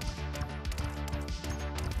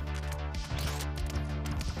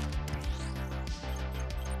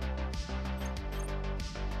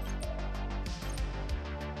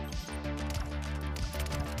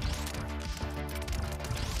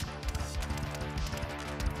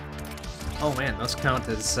 Oh man, those count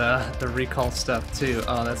as the recall stuff too.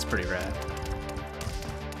 Oh, that's pretty rad.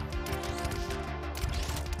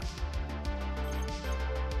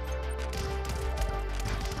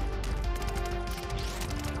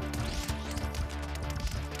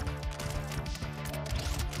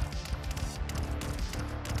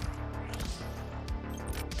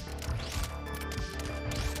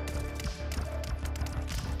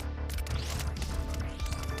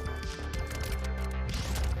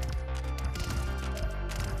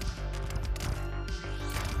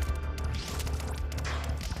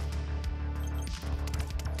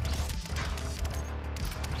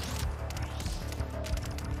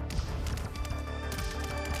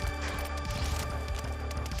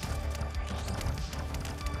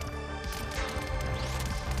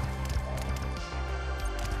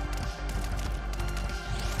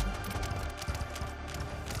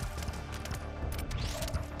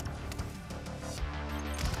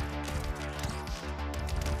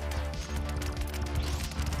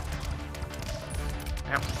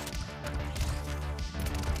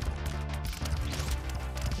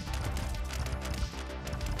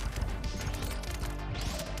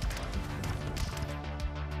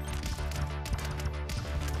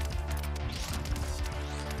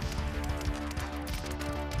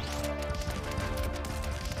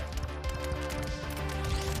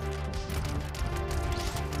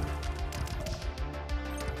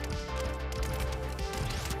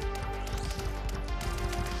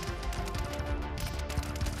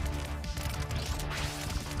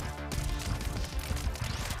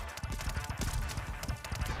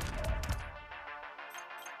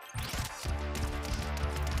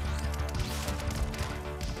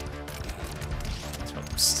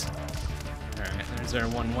 Alright, there's our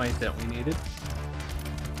 1 white that we needed.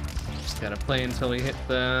 Just gotta play until we hit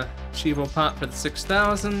the Chivo pot for the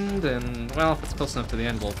 6,000, and, well, if it's close enough to the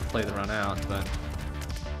end, we'll play the run out, but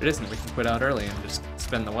if it isn't, we can quit out early and just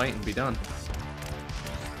spend the white and be done.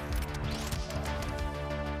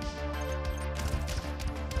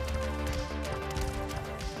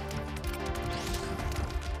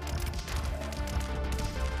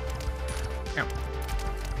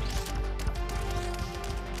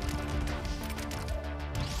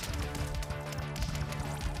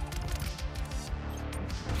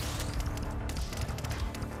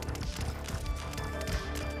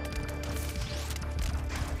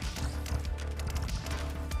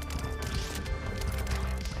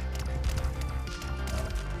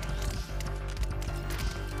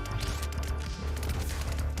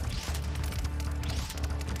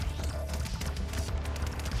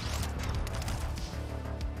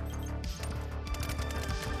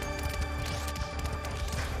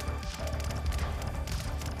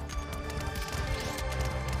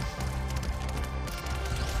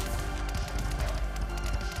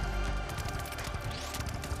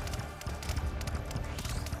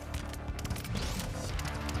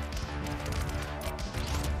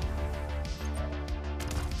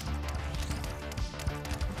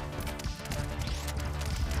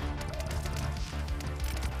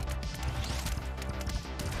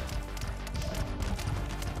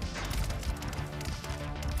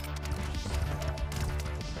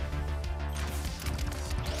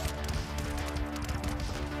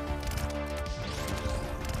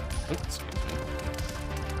 Oops, excuse me.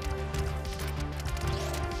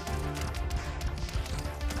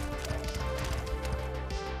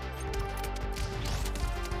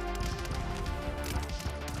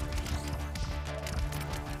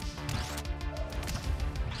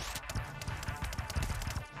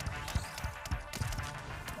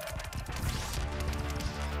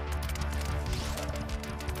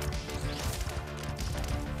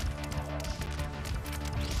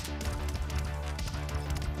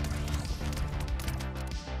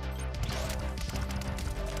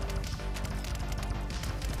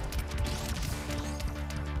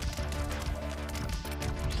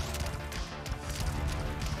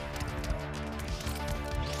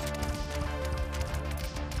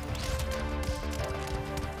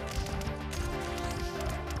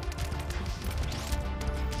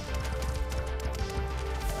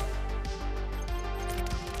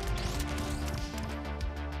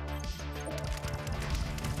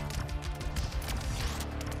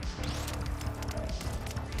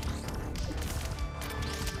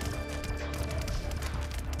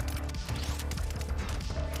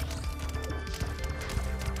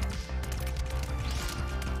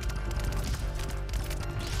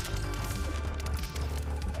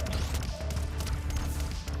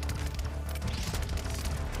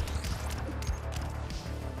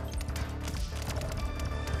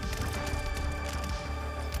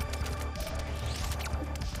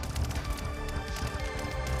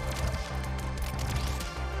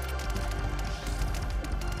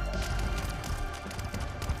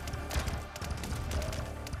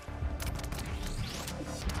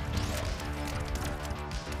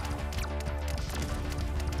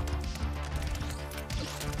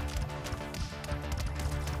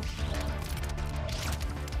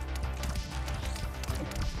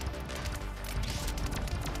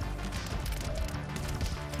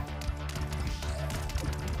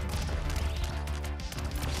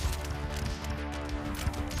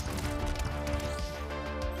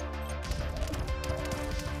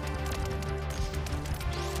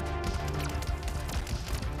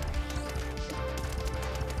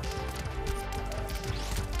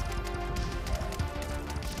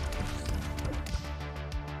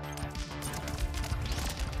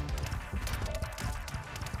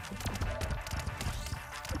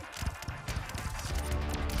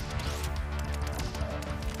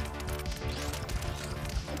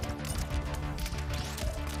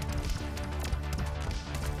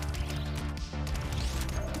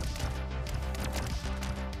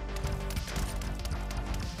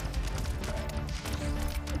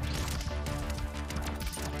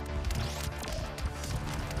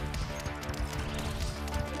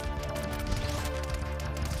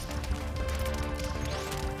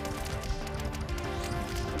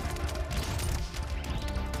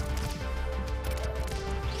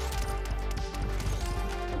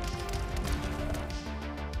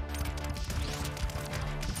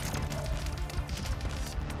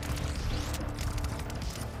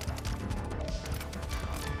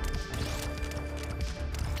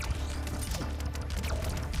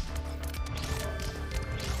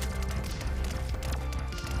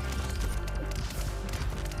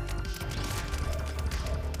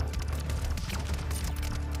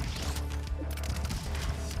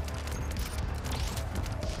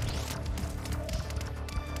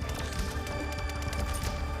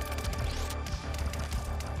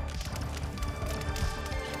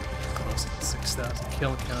 Close to the 6,000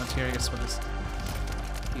 kill count here. I guess we'll just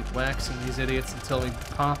keep waxing these idiots until we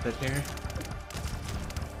pop it here.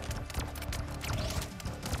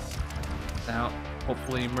 Without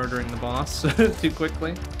hopefully murdering the boss too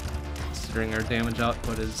quickly, considering our damage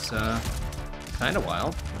output is kind of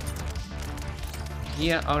wild.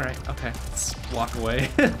 Yeah, alright, okay. Let's walk away.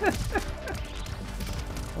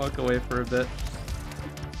 Walk away for a bit.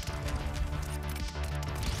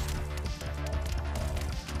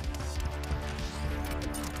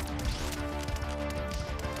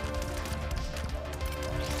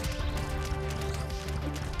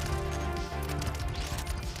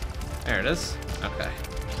 There it is. Okay.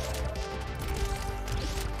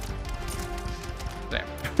 There.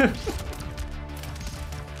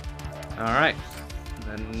 Alright.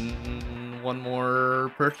 Then one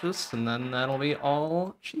more purchase, and then that'll be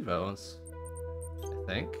all Chivos, I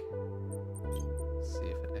think. Let's see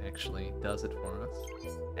if it actually does it for us.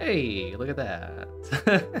 Hey, look at that.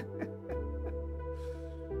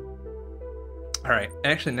 Alright,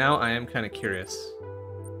 actually now I am kind of curious.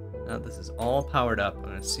 Now this is all powered up. I'm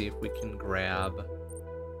gonna see if we can grab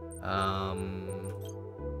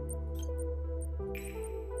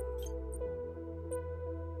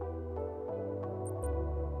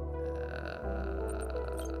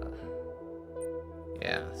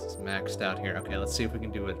This is maxed out here. Okay, let's see if we can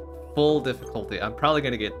do it full difficulty. I'm probably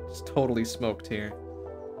gonna get just totally smoked here.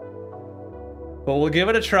 But we'll give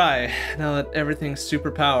it a try now that everything's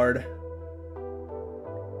super powered.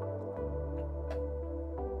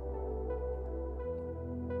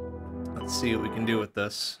 Let's see what we can do with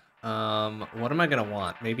this. What am I gonna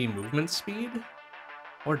want? Maybe movement speed?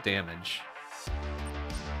 Or damage?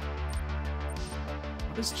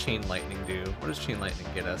 What does Chain Lightning do? What does Chain Lightning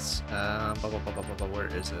get us? Where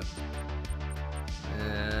is it?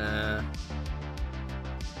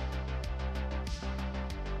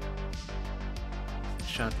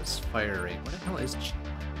 Shot this fire rate. What the hell is Chain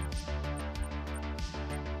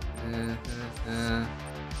Lightning?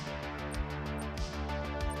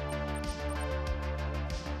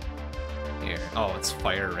 Here. Oh, it's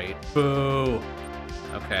fire rate. Boo!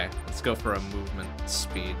 Okay, let's go for a movement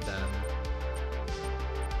speed then.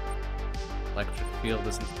 Electric field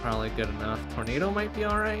isn't probably good enough. Tornado might be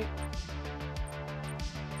alright.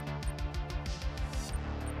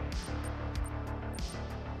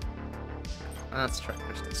 Let's try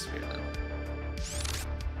Crystal Sphere then.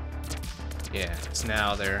 Yeah, because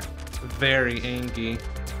now they're very angy.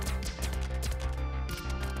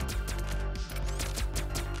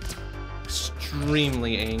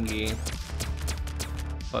 Extremely angy.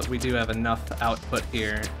 But we do have enough output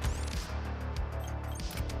here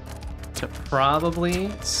to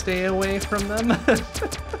probably stay away from them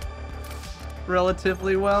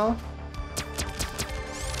relatively well.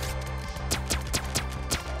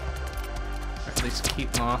 Or at least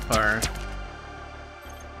keep them off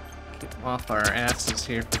our asses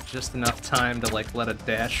here for just enough time to like let a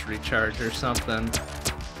dash recharge or something.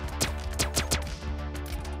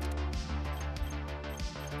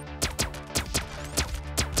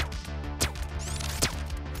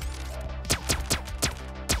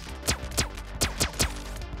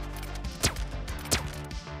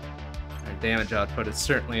 Damage output is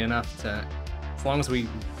certainly enough to, as long as we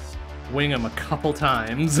wing them a couple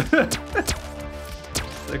times, it's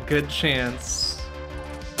a good chance.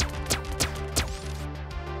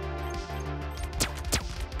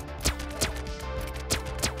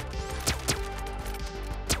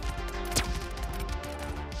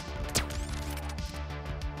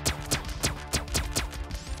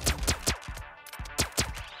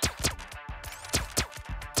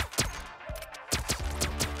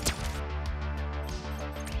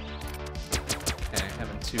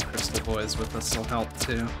 With this will help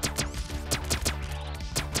too.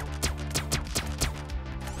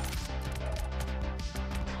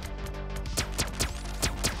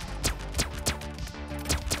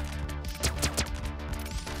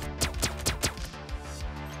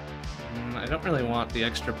 I don't really want the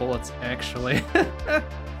extra bullets actually.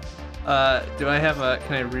 Do I have a,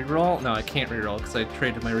 can I reroll? No, I can't reroll because I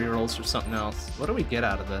traded my rerolls for something else. What do we get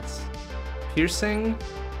out of this? Piercing,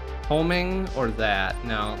 homing, or that?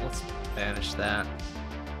 No, let's banish that.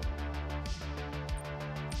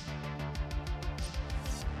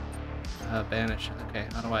 Banish. Okay,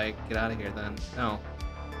 how do I get out of here then? No.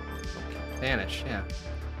 Okay. Banish, yeah.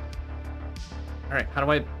 Alright, how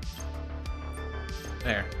do I...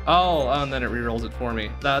 There. Oh, and then it rerolls it for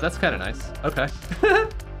me. That's kind of nice. Okay.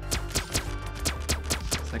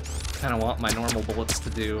 I kind of want my normal bullets to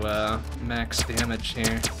do max damage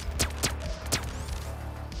here.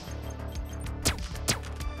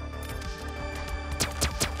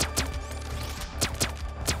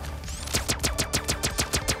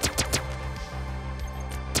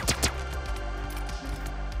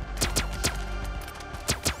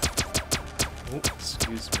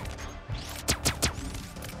 Excuse me.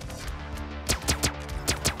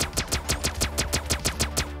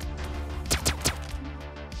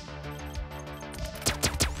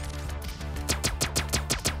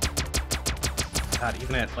 God,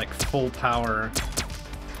 even at like full power,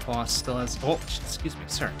 boss still has. Oh, excuse me,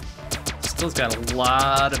 sir. Still's got a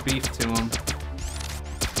lot of beef to him.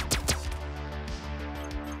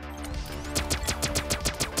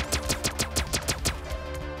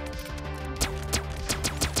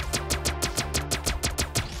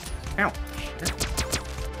 Ow.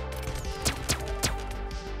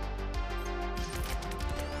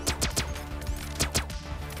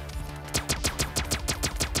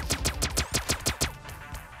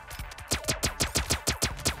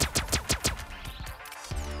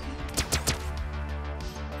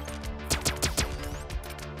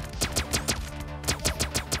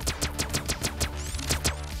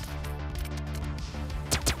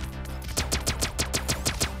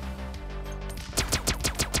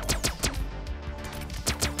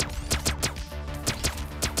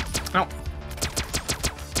 Ow.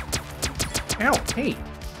 Ow, hey.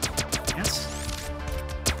 Yes.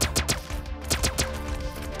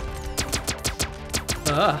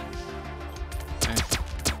 Okay.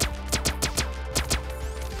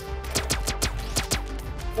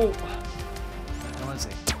 Oh! Where the hell is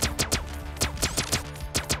he?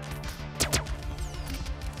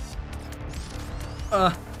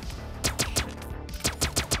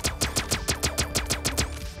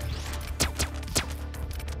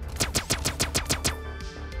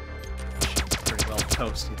 Pretty well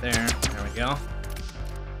toasty there. There we go.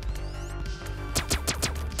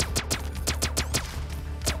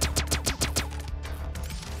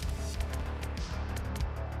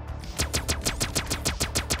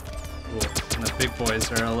 And the big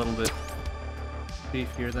boys are a little bit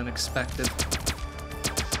beefier than expected.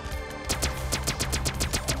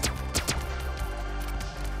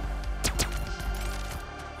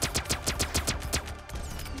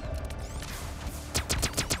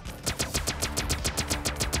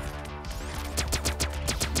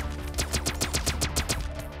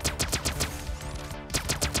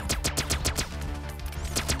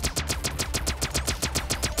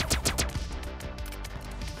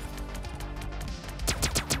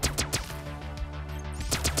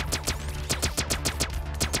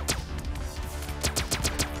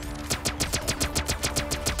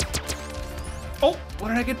 Oh, what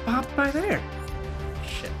did I get popped by there?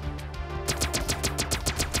 Shit.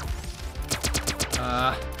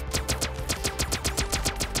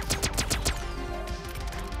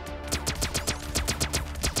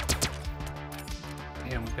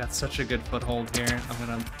 Damn, we got such a good foothold here. I'm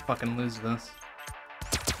gonna fucking lose this.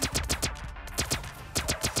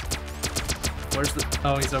 Where's the...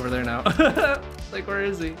 Oh, he's over there now. Like, where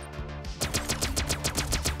is he?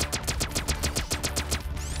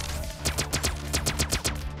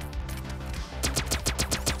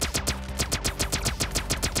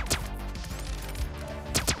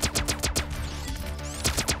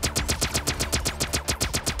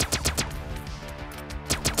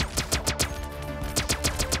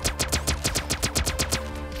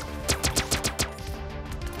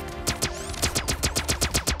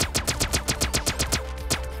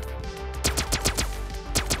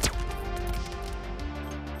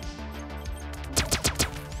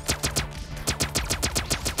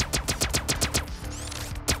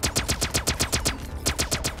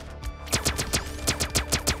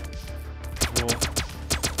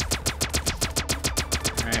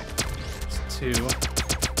 Two,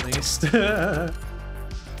 at least. Okay,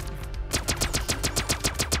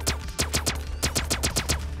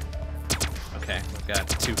 we've got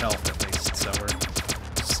 2 health at least, so we're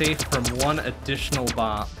safe from 1 additional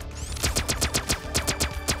bop.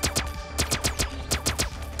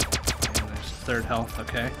 And there's 3rd health,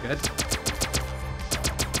 okay, good.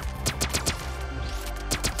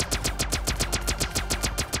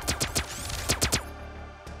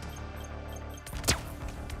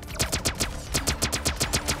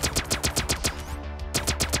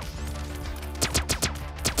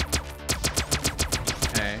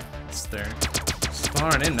 They're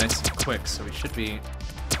spawning in nice and quick, so we should be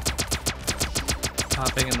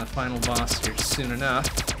popping in the final boss here soon enough.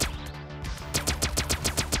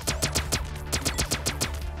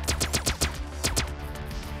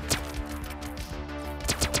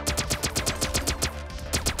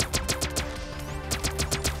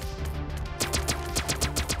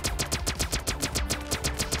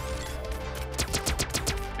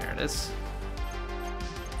 There it is.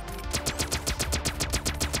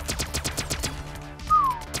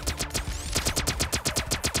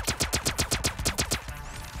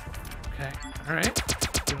 Alright,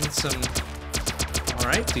 giving some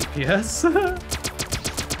alright DPS. Oh,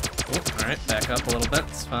 alright, back up a little bit,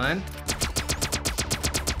 it's fine.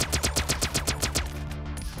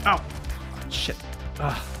 Oh! Shit.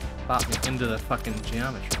 Ugh, bought me into the fucking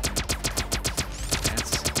geometry.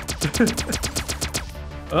 Yes.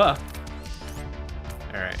 Ugh!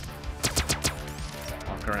 Alright.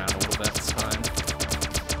 Walk around a little bit, it's fine.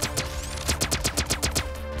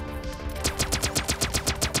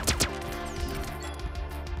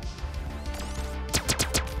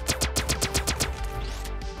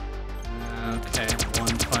 Okay, 1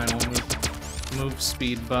 final move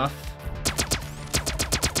speed buff.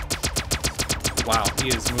 Wow, he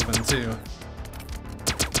is moving too.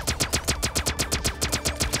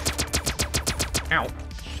 Ow.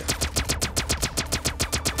 Shit.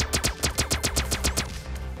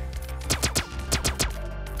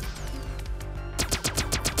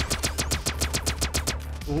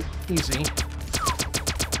 Oh, easy.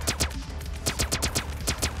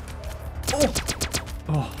 Oh!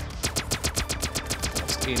 Oh.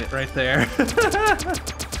 Ate it right there.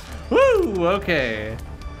 Woo! Okay.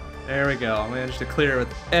 There we go. I managed to clear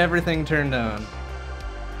with everything turned on.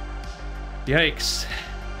 Yikes.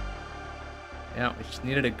 Yeah, we just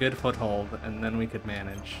needed a good foothold, and then we could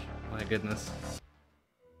manage. My goodness.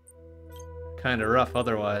 Kinda rough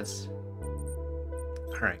otherwise.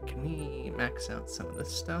 Alright, can we max out some of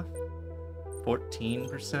this stuff?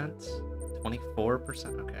 14%?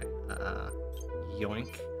 24%? Okay.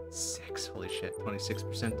 Yoink. 6. Holy shit.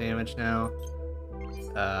 26% damage now.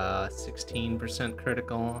 16%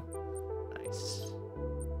 critical. Nice.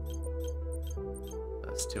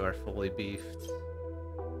 Those two are fully beefed.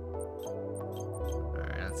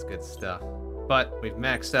 Alright, that's good stuff. But we've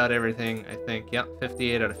maxed out everything, I think. Yep,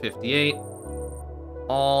 58 out of 58.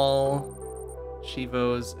 All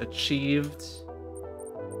Chivos achieved.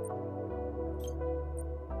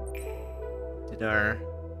 Did our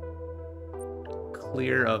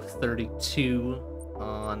clear of 32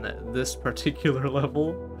 on this particular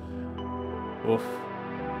level. Oof.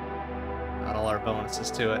 Got all our bonuses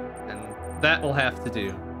to it, and that will have to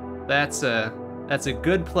do. That's a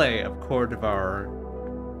good play of Core Devourer.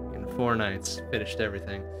 In 4 nights, finished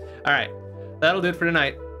everything. All right, that'll do it for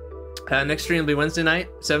tonight. Next stream will be Wednesday night,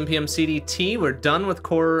 7 p.m. CDT. We're done with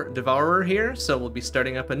Core Devourer here, so we'll be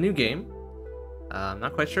starting up a new game. I'm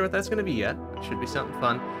not quite sure what that's going to be yet. It should be something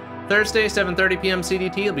fun. Thursday, 7:30 p.m.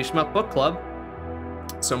 CDT, will be Shmup Book Club.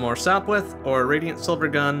 So more Sopwith, or Radiant Silver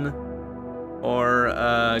Gun, or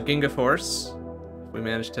Ginga Force, if we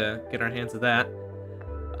manage to get our hands of that.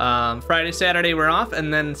 Friday, Saturday, we're off,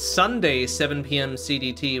 and then Sunday, 7 p.m.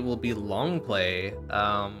 CDT, will be Long Play.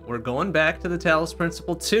 We're going back to the Talos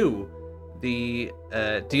Principle 2. The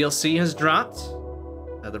DLC has dropped.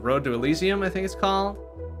 The Road to Elysium, I think it's called.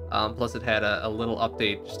 Plus it had a little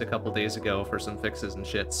update just a couple days ago for some fixes and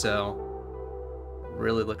shit, so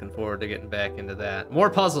really looking forward to getting back into that. More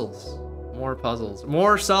puzzles. More puzzles.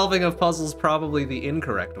 More solving of puzzles, probably the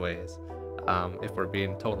incorrect ways, if we're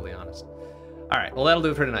being totally honest. Alright, well that'll do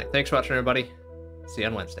it for tonight. Thanks for watching, everybody. See you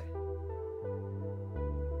on Wednesday.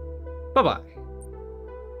 Bye-bye.